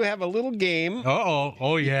going to have a little game. Uh-oh.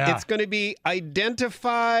 Oh, yeah. It's going to be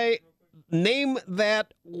name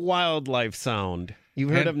that wildlife sound.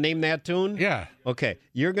 You've heard of Name That Tune? Yeah. Okay.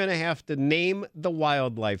 You're going to have to name the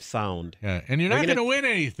wildlife sound. Yeah. And you're not going to win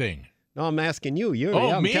anything. No, I'm asking you. You're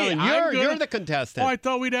the contestant. Oh, I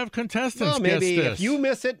thought we'd have contestants. Well, maybe if you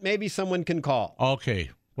miss it, maybe someone can call. Okay.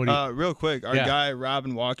 Real quick, our guy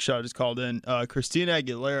Robin Waukesha just called in. Christina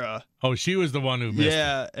Aguilera. Oh, she was the one who missed it.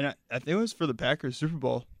 Yeah, and I think it was for the Packers Super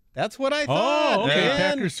Bowl. That's what I thought. Oh, okay, man.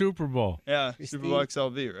 Packers Super Bowl. Yeah, Super Bowl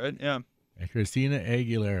XLV, right? Yeah. Christina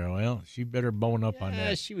Aguilera. Well, she better bone up on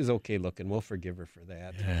that. She was okay looking. We'll forgive her for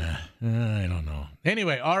that. Yeah, I don't know.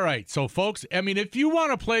 Anyway, all right. So, folks, if you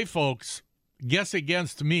want to play, folks, guess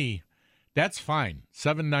against me. That's fine.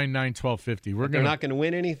 799-1250. They're not going to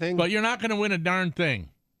win anything? But you're not going to win a darn thing.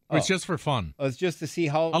 It's just for fun. It's just to see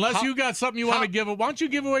how... Unless you got something you want to give away. Why don't you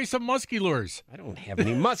give away some musky lures? I don't have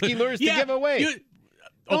any musky lures to give away.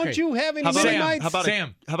 Don't you have any How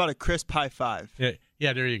about a crisp high five?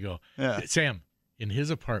 Yeah, there you go. Yeah. Sam, in his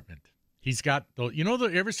apartment, he's got... you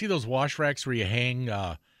ever see those wash racks where you hang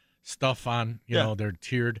stuff on? They're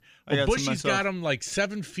tiered. Well, Bushy's got them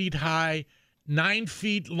 7 feet high, 9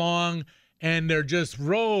 feet long, and they're just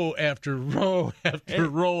row after row after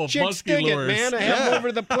row of Chicks musky dig it, lures. man. I have them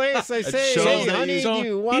over the place. I say, shows hey, that honey, So do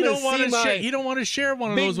you want to see my you don't want to share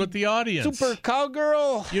one of those with the audience. super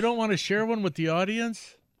cowgirl? You don't want to share one with the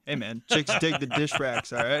audience? Hey, man, chicks dig the dish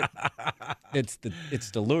racks, all right? It's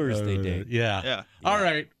the lures they dig. Yeah. Yeah. All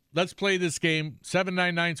right. Let's play this game.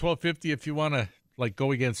 799-1250 if you want to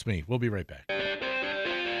go against me. We'll be right back.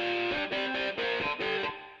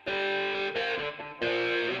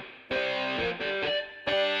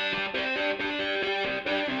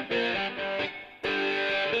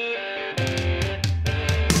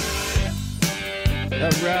 All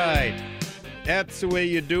right. That's the way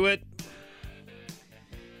you do it.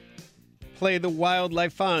 Play the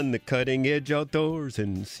wildlife on the cutting edge outdoors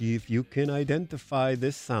and see if you can identify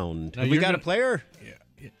this sound. Now, Have we got a player?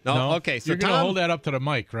 Yeah. No? Okay, so you're going to Tom- hold that up to the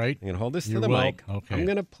mic, right? I'm going to hold this You to the will? mic. Okay. I'm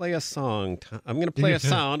going to play a song. I'm going to play a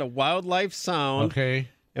sound, a wildlife sound. Okay.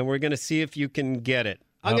 And we're going to see if you can get it.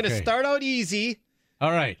 I'm going to Okay. start out easy.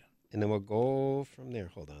 All right. And then we'll go from there.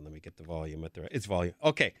 Hold on. Let me get the volume at the right. It's volume.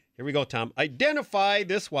 Okay. Here we go, Tom. Identify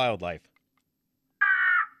this wildlife.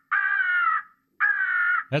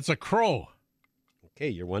 That's a crow. Okay.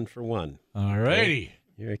 You're 1 for 1. All righty.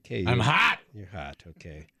 You're okay. I'm hot. You're hot.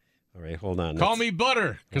 Okay. All right. Hold on. Call Let's- me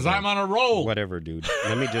Butter because Hold I'm on a roll. Whatever, dude.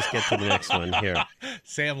 Let me just get to the next one here.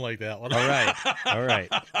 Sam like that one. All right. All right.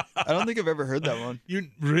 I don't think I've ever heard that one. You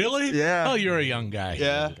really? Yeah. Oh, you're a young guy.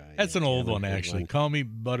 Yeah. That's an old one, good actually. one. Call me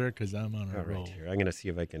Butter because I'm on a All roll. right. Here. I'm going to see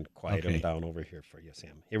if I can quiet Okay. him down over here for you,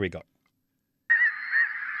 Sam. Here we go.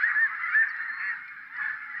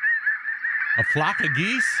 A flock of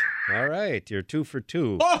geese? All right. You're 2 for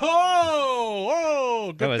 2. Oh,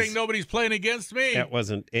 That good was- thing nobody's playing against me. That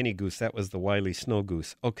wasn't any goose. That was the wily snow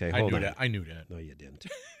goose. Okay, I hold knew on. that. I knew that. No, you didn't.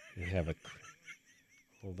 You have a.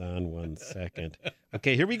 Hold on 1 second.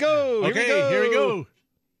 Okay, here we go. Okay, here we go.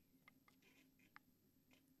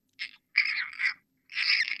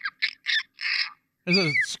 There's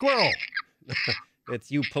a squirrel.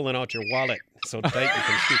 It's you pulling out your wallet so tight you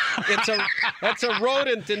can see. That's a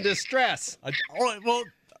rodent in distress. Well,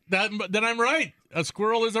 then I'm right. A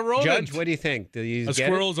squirrel is a rodent. Judge, what do you think? Do you A get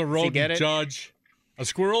squirrel it? is a Does he rodent, get it? Judge. A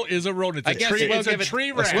squirrel is a rodent. I It's a guess tree, we'll it's a give it- tree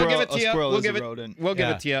a rat. We'll give it to A you. squirrel We'll is give a it. rodent. We'll give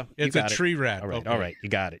Yeah. it to you. It's You a got it. tree rat. All right. Okay. All right. You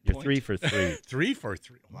got it. You're Point. 3 for 3. 3 for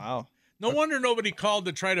 3. Wow. No wonder nobody called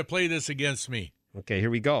to try to play this against me. Okay, here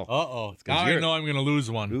we go. Uh-oh. 'cause Now I you're- know I'm going to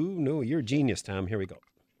lose one. Ooh, no, you're a genius, Tom. Here we go.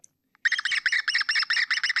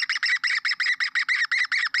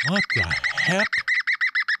 What the heck?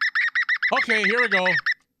 Okay, here we go.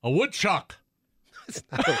 A woodchuck.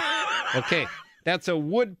 Okay, that's a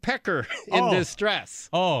woodpecker in Oh. distress.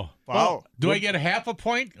 Oh. Wow. Do I get a half a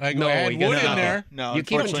point? I No, add you get wood in nothing. there. No, You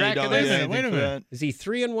keeping unfortunately, track you of don't this? get anything Wait a for minute. that. Is he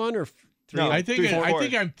 3 and 1 or 3? No, I think 3 for 4.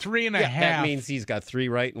 I'm 3 and a half. That means he's got 3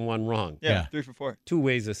 right and 1 wrong. Yeah, Yeah. 3 for 4. 2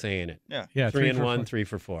 ways of saying it. Yeah. Yeah, 3 and for 1, 4. 3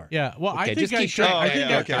 for 4. Yeah, well, Okay, I just think I keep should. track. I think,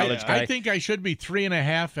 yeah, I, okay, college I, guy. I think I should be 3 and a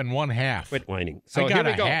half and 1/2. Quit whining. So I got here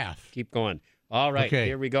we a go. half. Keep going. All right, Okay.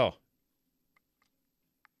 here we go.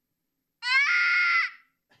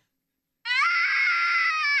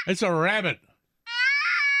 It's a rabbit.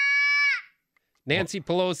 Nancy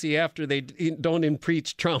Pelosi after they don't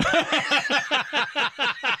impeach Trump. Oh,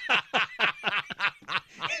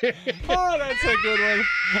 that's a good one.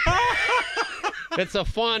 It's a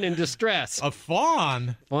fawn in distress. A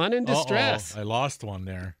fawn? Fawn in distress. Uh-oh, I lost one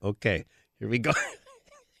there. Okay, here we go.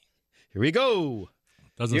 Here we go.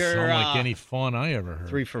 Doesn't You're, sound like any fawn I ever heard.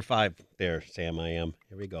 3 for 5 there, Sam, I am.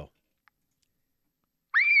 Here we go.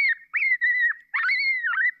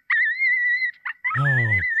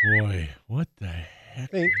 Oh, boy. What the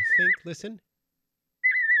heck? Think, listen.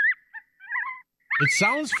 It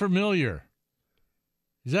sounds familiar.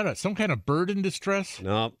 Is that some kind of bird in distress?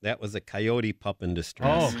 No, that was a coyote pup in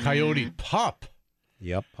distress. Oh, coyote pup.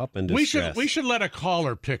 Yep, pup in We distress. should let a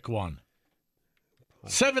caller pick one.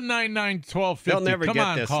 799-1250. They'll never Come get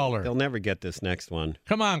on, this. caller. They'll never get this next one.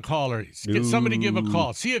 Come on, caller. Get somebody give a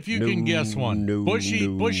call. See if you can guess one.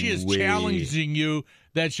 Bushy is way. challenging you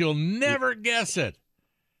that you'll never guess it.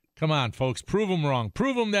 Come on, folks. Prove them wrong.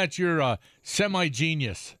 Prove them that you're a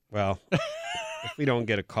semi-genius. Well, if we don't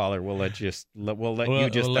get a caller, we'll let you Let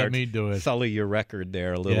start me do it. sully your record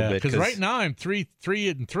there a little bit. Because right now I'm 3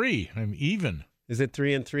 and 3. I'm even. Is it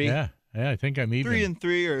 3 and 3? Yeah, I think I'm even. 3 and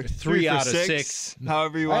 3 or 3 for out of 6, 6.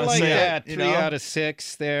 however you I want to like say that. it. 3 out of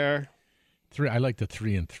 6 there. 3. I like the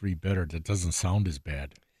 3 and 3 better. That doesn't sound as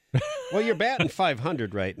bad. Well, you're batting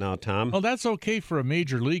 500 right now, Tom. Oh, that's okay for a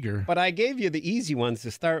major leaguer. But I gave you the easy ones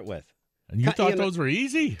to start with. You thought those were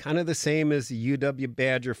easy? Kind of the same as the UW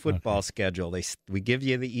Badger football schedule. We give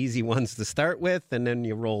you the easy ones to start with, and then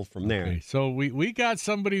you roll from there. Okay, so we got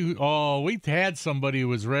somebody we had somebody who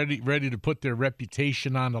was ready to put their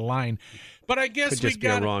reputation on the line. But I guess Could just be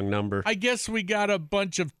a wrong number. I guess we got a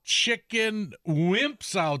bunch of chicken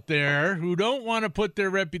wimps out there who don't want to put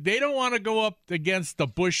their they don't want to go up against the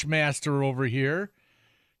Bushmaster over here.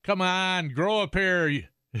 Come on, grow a pair.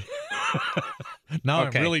 Now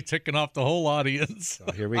Okay. I'm really ticking off the whole audience.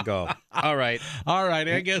 So here we go. All right. All right,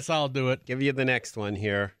 I guess I'll do it. Give you the next one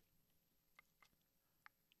here.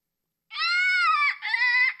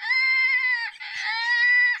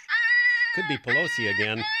 Could be Pelosi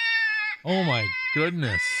again. Oh, my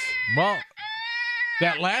goodness. Well,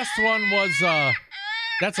 that last one was,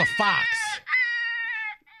 that's a fox.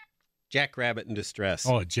 Jackrabbit in distress.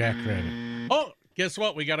 Oh, a jackrabbit. Oh, guess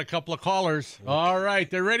what? We got a couple of callers. All right,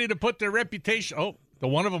 they're ready to put their reputation. Oh, the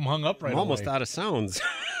one of them hung up right I'm almost away. out of sounds.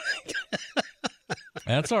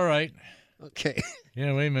 That's all right. Okay.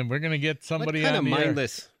 Yeah, wait a minute. We're going to get somebody What kind on of the air.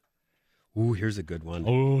 mindless? Ooh, here's a good one.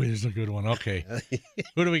 Oh, here's a good one. Okay.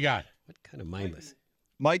 Who do we got? What kind of mindless?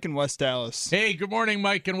 Mike in West Dallas. Hey, good morning,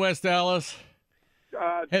 Mike in West Dallas.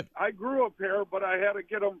 I grew up here, but I had to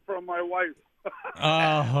get them from my wife.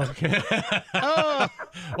 Oh, okay.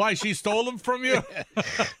 Why, she stole them from you?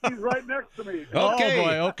 He's right next to me. Okay. Oh,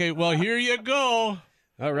 boy. Okay, well, here you go.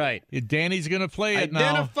 All right. Danny's going to play it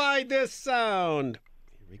now. Identify this sound.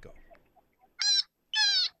 Here we go.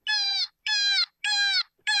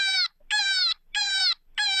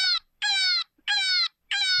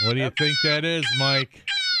 What do you think that is, Mike?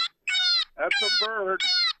 That's a bird,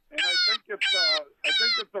 and I think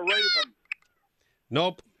it's a raven.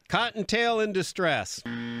 Nope. Cottontail in distress.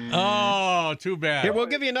 Oh, too bad. Here, we'll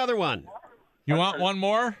give you another one. You want one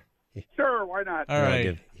more? Sure, why not? All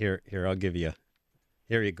right. I'll give you.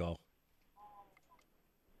 Here you go.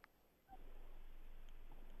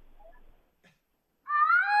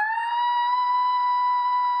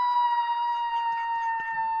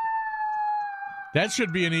 That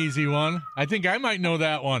should be an easy one. I think I might know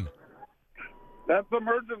that one. That's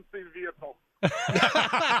emergency vehicle.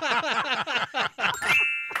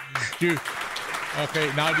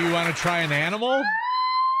 Okay, now do you want to try an animal?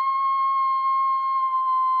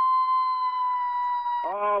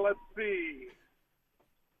 Oh, let's see.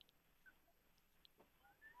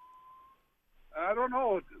 I don't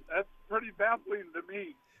know. That's pretty baffling to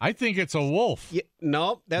me. I think it's a wolf. Yeah,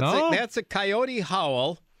 no, that's a coyote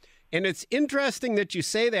howl. And it's interesting that you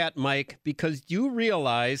say that, Mike, because you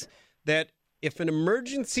realize that if an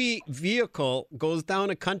emergency vehicle goes down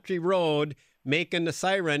a country road making the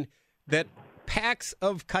siren, that packs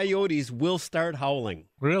of coyotes will start howling.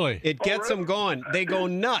 Really? It gets them going. They go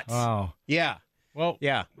nuts. Wow. Yeah. Well,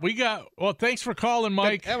 yeah. Well, thanks for calling,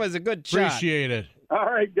 Mike. That was a good shot. Appreciate it. All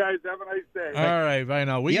right, guys. Have a nice day. All right, bye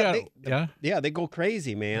now. They go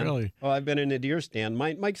crazy, man. Really? Oh, I've been in a deer stand.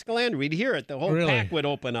 Mike Scalander, we'd hear it. The whole pack would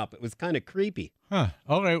open up. It was kind of creepy. Huh.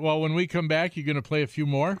 All right. Well, when we come back, you're going to play a few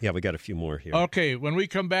more? Yeah, we got a few more here. Okay. When we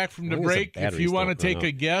come back from the As long as the break, if batteries you want to don't run take a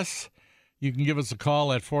out. guess, you can give us a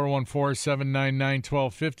call at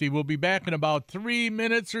 414-799-1250. We'll be back in about 3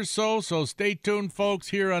 minutes or so stay tuned, folks,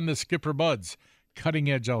 here on the Skipper Buds Cutting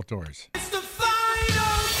Edge Outdoors. It's the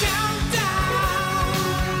final countdown.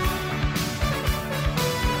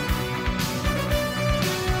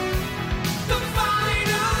 The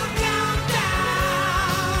final countdown.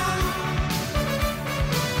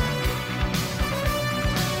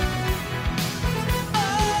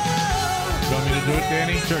 You want me to do it,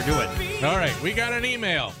 Danny? Sure, do it. All right. We got an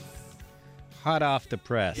email. Hot off the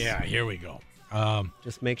press. Yeah, here we go.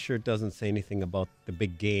 Just make sure it doesn't say anything about the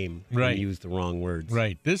big game Right. and use the wrong words.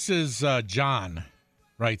 Right. This is John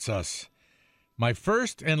writes us. My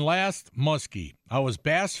first and last muskie. I was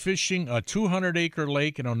bass fishing a 200-acre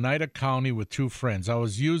lake in Oneida County with two friends. I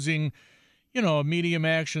was using, a medium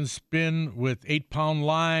action spin with 8-pound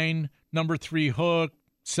line, number 3 hook,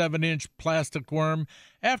 7-inch plastic worm.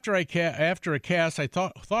 After a cast, I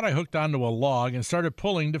thought I hooked onto a log and started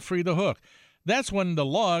pulling to free the hook. That's when the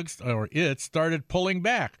logs, or it, started pulling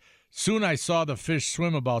back. Soon I saw the fish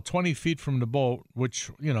swim about 20 feet from the boat,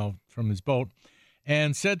 from his boat,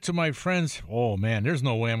 and said to my friends, oh, man, there's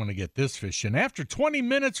no way I'm going to get this fish in. After 20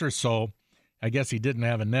 minutes or so, I guess he didn't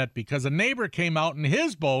have a net because a neighbor came out in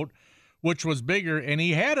his boat, which was bigger, and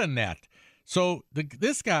he had a net. So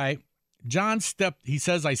this guy, John, he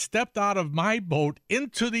says, I stepped out of my boat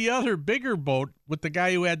into the other bigger boat with the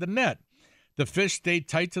guy who had the net. The fish stayed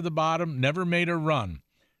tight to the bottom, never made a run.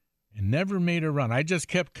 I just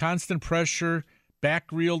kept constant pressure,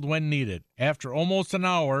 back reeled when needed. After almost an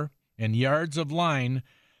hour and yards of line,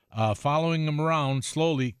 following him around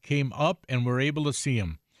slowly, came up and were able to see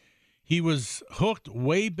him. He was hooked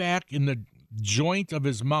way back in the joint of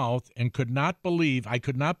his mouth and I could not believe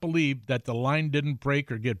that the line didn't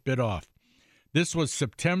break or get bit off. This was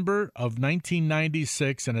September of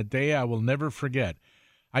 1996 and a day I will never forget.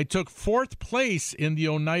 I took 4th place in the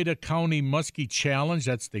Oneida County Muskie Challenge.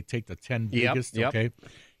 They take the 10 biggest, okay?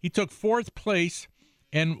 He took 4th place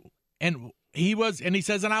and he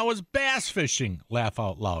says, and I was bass fishing, laugh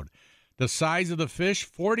out loud. The size of the fish,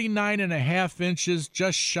 49.5 inches,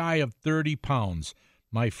 just shy of 30 pounds.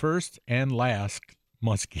 My first and last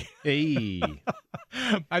muskie. Hey.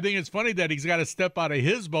 I think it's funny that he's got to step out of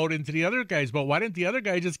his boat into the other guy's boat. Why didn't the other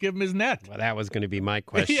guy just give him his net? Well, that was going to be my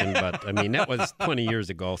question, but, I mean, that was 20 years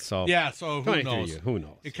ago, so. Yeah, so who knows? Who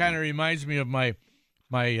knows? It kind of reminds me of my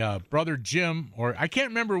brother Jim, or I can't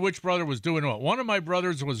remember which brother was doing what. One of my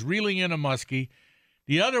brothers was reeling in a muskie.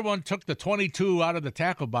 The other one took the 22 out of the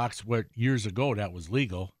tackle box, where years ago that was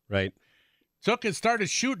legal. Right. Took and started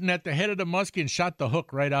shooting at the head of the muskie and shot the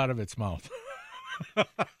hook right out of its mouth.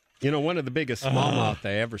 You know, one of the biggest smallmouth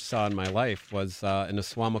I ever saw in my life was in the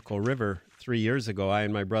Swamico River 3 years ago. I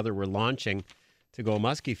and my brother were launching to go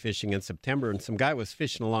muskie fishing in September, and some guy was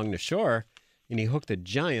fishing along the shore, and he hooked a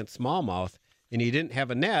giant smallmouth, and he didn't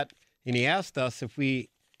have a net, and he asked us if we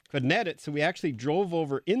could net it, so we actually drove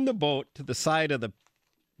over in the boat to the side of the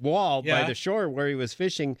wall by the shore where he was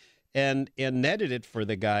fishing and netted it for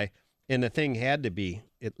the guy. And the thing had to be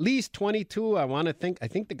at least 22. I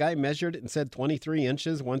think the guy measured it and said 23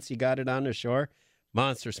 inches once he got it on the shore.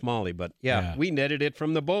 Monster smallie, but we netted it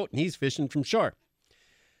from the boat and he's fishing from shore.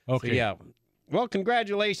 Okay. So, yeah. Well,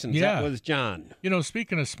 congratulations. Yeah. That was John. You know,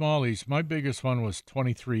 speaking of smallies, my biggest one was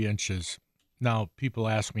 23 inches. Now, people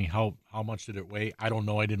ask me how much did it weigh? I don't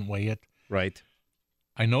know. I didn't weigh it. Right.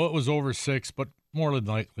 I know it was over 6, but more than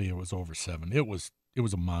likely it was over 7. It was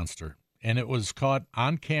a monster. And it was caught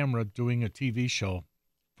on camera doing a TV show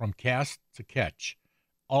from cast to catch,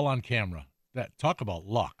 all on camera. Talk about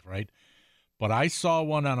luck, right? But I saw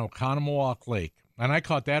one on Oconomowoc Lake, and I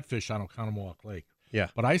caught that fish on Oconomowoc Lake. Yeah.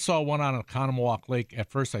 But I saw one on Oconomowoc Lake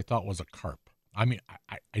at first I thought was a carp. I mean,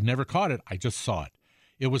 I never caught it. I just saw it.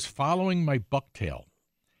 It was following my bucktail.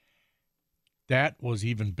 That was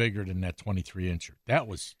even bigger than that 23-incher. That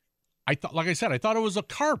was... I thought it was a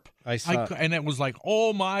carp. And it was like,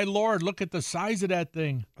 oh my Lord, look at the size of that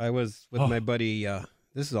thing. I was with my buddy,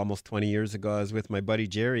 this is almost 20 years ago, I was with my buddy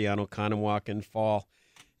Jerry on Oconomowoc in fall.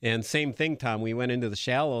 And same thing, Tom, we went into the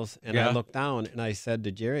shallows and I looked down and I said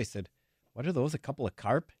to Jerry, I said, what are those, a couple of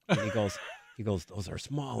carp? And he goes, those are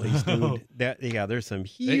smallies, dude. There's some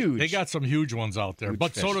huge. They got some huge ones out there,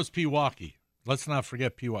 but fish. so does Pewaukee. Let's not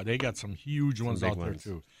forget Pewaukee. They got some huge ones out there,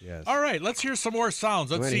 too. Yes. All right, let's hear some more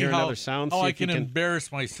sounds. Let's see how I can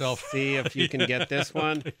embarrass myself. See if you can get this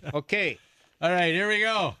one. Okay. All right, here we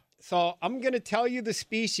go. So I'm going to tell you the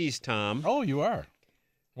species, Tom. Oh, you are?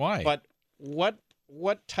 Why? But what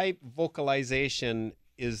type vocalization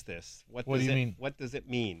is this? What do you mean? What does it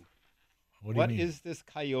mean? What is this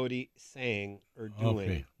coyote saying or doing?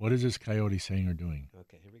 Okay. What is this coyote saying or doing?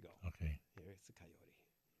 Okay, here we go. Okay. Here's the coyote.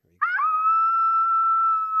 Here we go.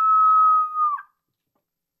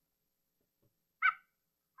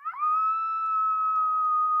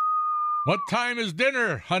 What time is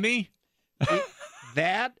dinner, honey?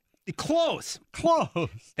 Close.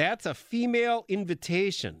 That's a female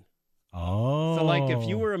invitation. Oh. So, like, if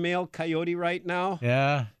you were a male coyote right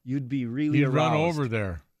now, you'd be really aroused. Run over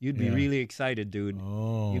there. You'd be really excited, dude.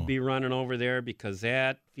 Oh. You'd be running over there because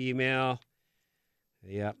that female,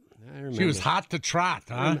 I remember. She was hot to trot,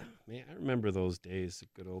 huh? I remember those days, the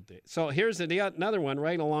good old days. So here's another one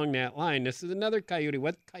right along that line. This is another coyote.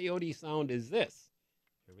 What coyote sound is this?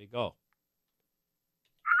 Here we go.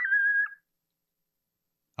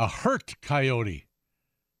 A hurt coyote.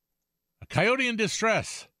 A coyote in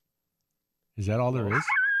distress. Is that all there is?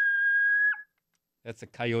 That's a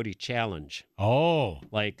coyote challenge. Oh.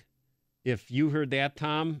 Like, if you heard that,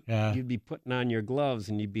 Tom, you'd be putting on your gloves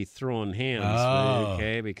and you'd be throwing hands. Oh.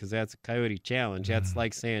 Okay, because that's a coyote challenge. That's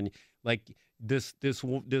like saying, like, this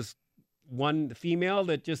one female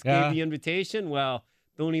that just gave the invitation, well,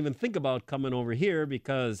 don't even think about coming over here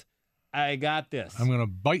because I got this. I'm going to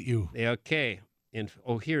bite you. Okay. And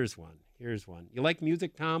here's one. You like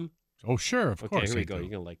music, Tom? Oh, sure, of course. Okay, here we go. You're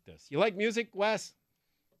going to like this. You like music, Wes?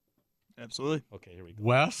 Absolutely. Okay, here we go.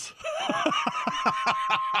 Wes?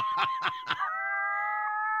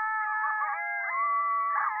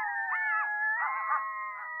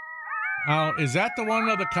 Is that the one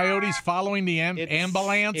of the coyotes following the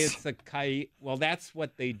ambulance? It's a coyote. Well, that's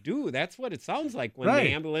what they do. That's what it sounds like when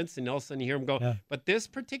the ambulance, and all of a sudden you hear them go. Yeah. But this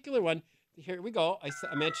particular one, here we go.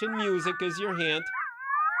 I mentioned music is your hint.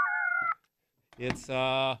 It's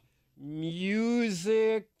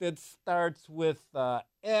music that starts with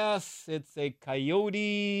S. It's a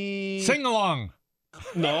coyote. Sing along.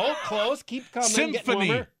 No, close. Keep coming.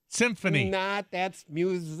 Symphony. Symphony. Not. That's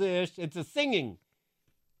music. It's a singing,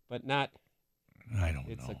 but not. I don't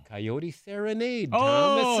know. It's a coyote serenade. Tom.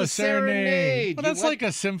 Oh, it's a serenade. Well, that's What like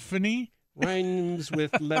a symphony. rhymes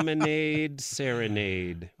with lemonade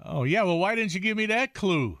serenade? Oh, yeah. Well, why didn't you give me that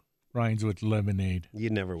clue? Rhymes with lemonade. You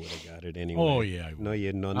never would have got it anyway. Oh, yeah. No,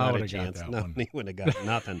 I not a would've got chance. that No, one. you would have got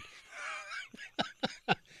nothing.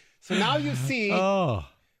 So now you see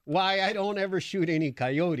why I don't ever shoot any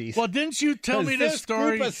coyotes. Well, didn't you tell me this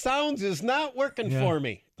story? This group of sounds is not working for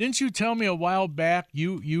me. Didn't you tell me a while back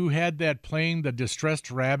you had that plane, the distressed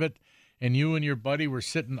rabbit, and you and your buddy were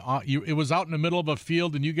sitting it was out in the middle of a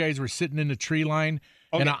field, and you guys were sitting in the tree line,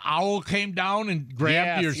 and an owl came down and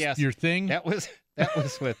grabbed your thing? That was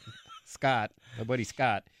with Scott, my buddy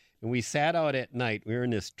Scott. And we sat out at night. We were in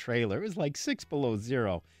this trailer. It was like 6 below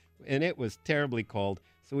zero, and it was terribly cold.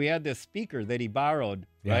 So we had this speaker that he borrowed,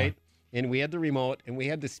 right? And we had the remote, and we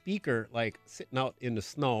had the speaker like sitting out in the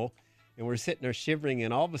snow, and we're sitting there shivering,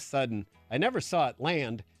 and all of a sudden, I never saw it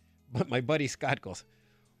land, but my buddy Scott goes,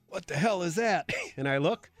 "What the hell is that?" And I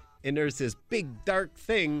look, and there's this big dark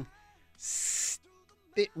thing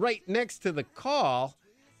right next to the call,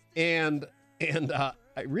 and I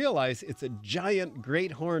realize it's a giant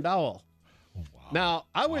great horned owl. Oh, wow. Now,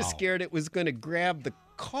 I was scared it was going to grab the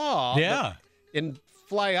call and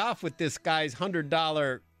fly off with this guy's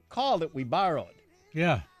 $100 call that we borrowed.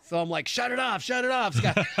 Yeah. So I'm like, shut it off,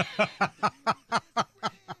 Scott.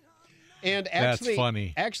 And actually, that's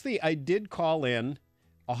funny. Actually, I did call in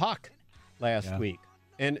a hawk last week.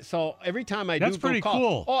 And so every time I That's do go pretty call,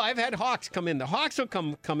 cool. Oh, I've had hawks come in. The hawks will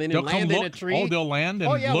come in They'll and land in a tree. Oh, they'll land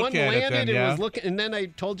and one look at it landed then, and was looking, and then I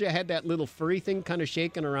told you I had that little furry thing kind of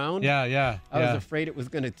shaking around. Yeah. I was afraid it was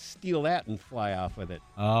going to steal that and fly off with it.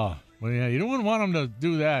 Oh, well, yeah. You don't want them to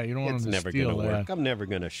do that. You don't want It's them to never steal going to that. work. I'm never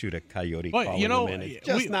going to shoot a coyote. But calling them in. It's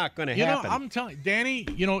just not going to happen. I'm telling you, Danny,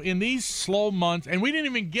 in these slow months, and we didn't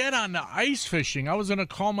even get on the ice fishing. I was going to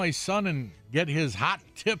call my son and get his hot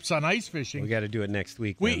tips on ice fishing. We got to do it next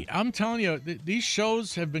week. I'm telling you, these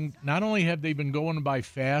shows have been, not only have they been going by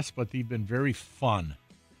fast, but they've been very fun.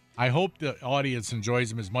 I hope the audience enjoys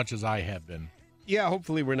them as much as I have been. Yeah,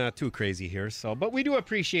 hopefully we're not too crazy here. But we do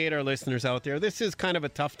appreciate our listeners out there. This is kind of a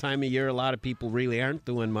tough time of year. A lot of people really aren't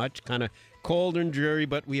doing much. Kind of cold and dreary,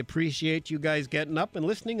 but we appreciate you guys getting up and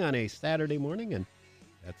listening on a Saturday morning, and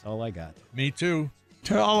that's all I got. Me too.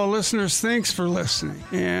 To all the listeners, thanks for listening.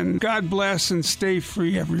 And God bless and stay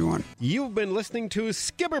free, everyone. You've been listening to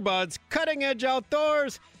Skipper Bud's Cutting Edge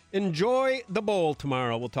Outdoors. Enjoy the bowl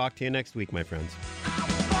tomorrow. We'll talk to you next week, my friends.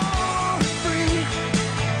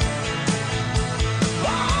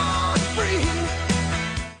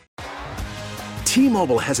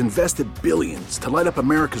 T-Mobile has invested billions to light up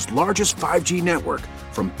America's largest 5G network,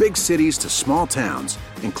 from big cities to small towns,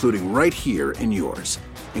 including right here in yours.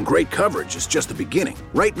 And great coverage is just the beginning.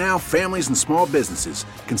 Right now, families and small businesses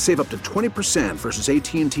can save up to 20% versus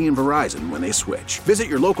AT&T and Verizon when they switch. Visit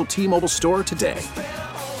your local T-Mobile store today.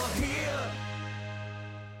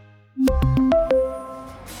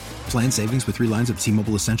 Plan savings with 3 lines of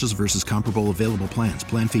T-Mobile Essentials versus comparable available plans.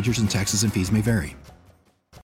 Plan features and taxes and fees may vary.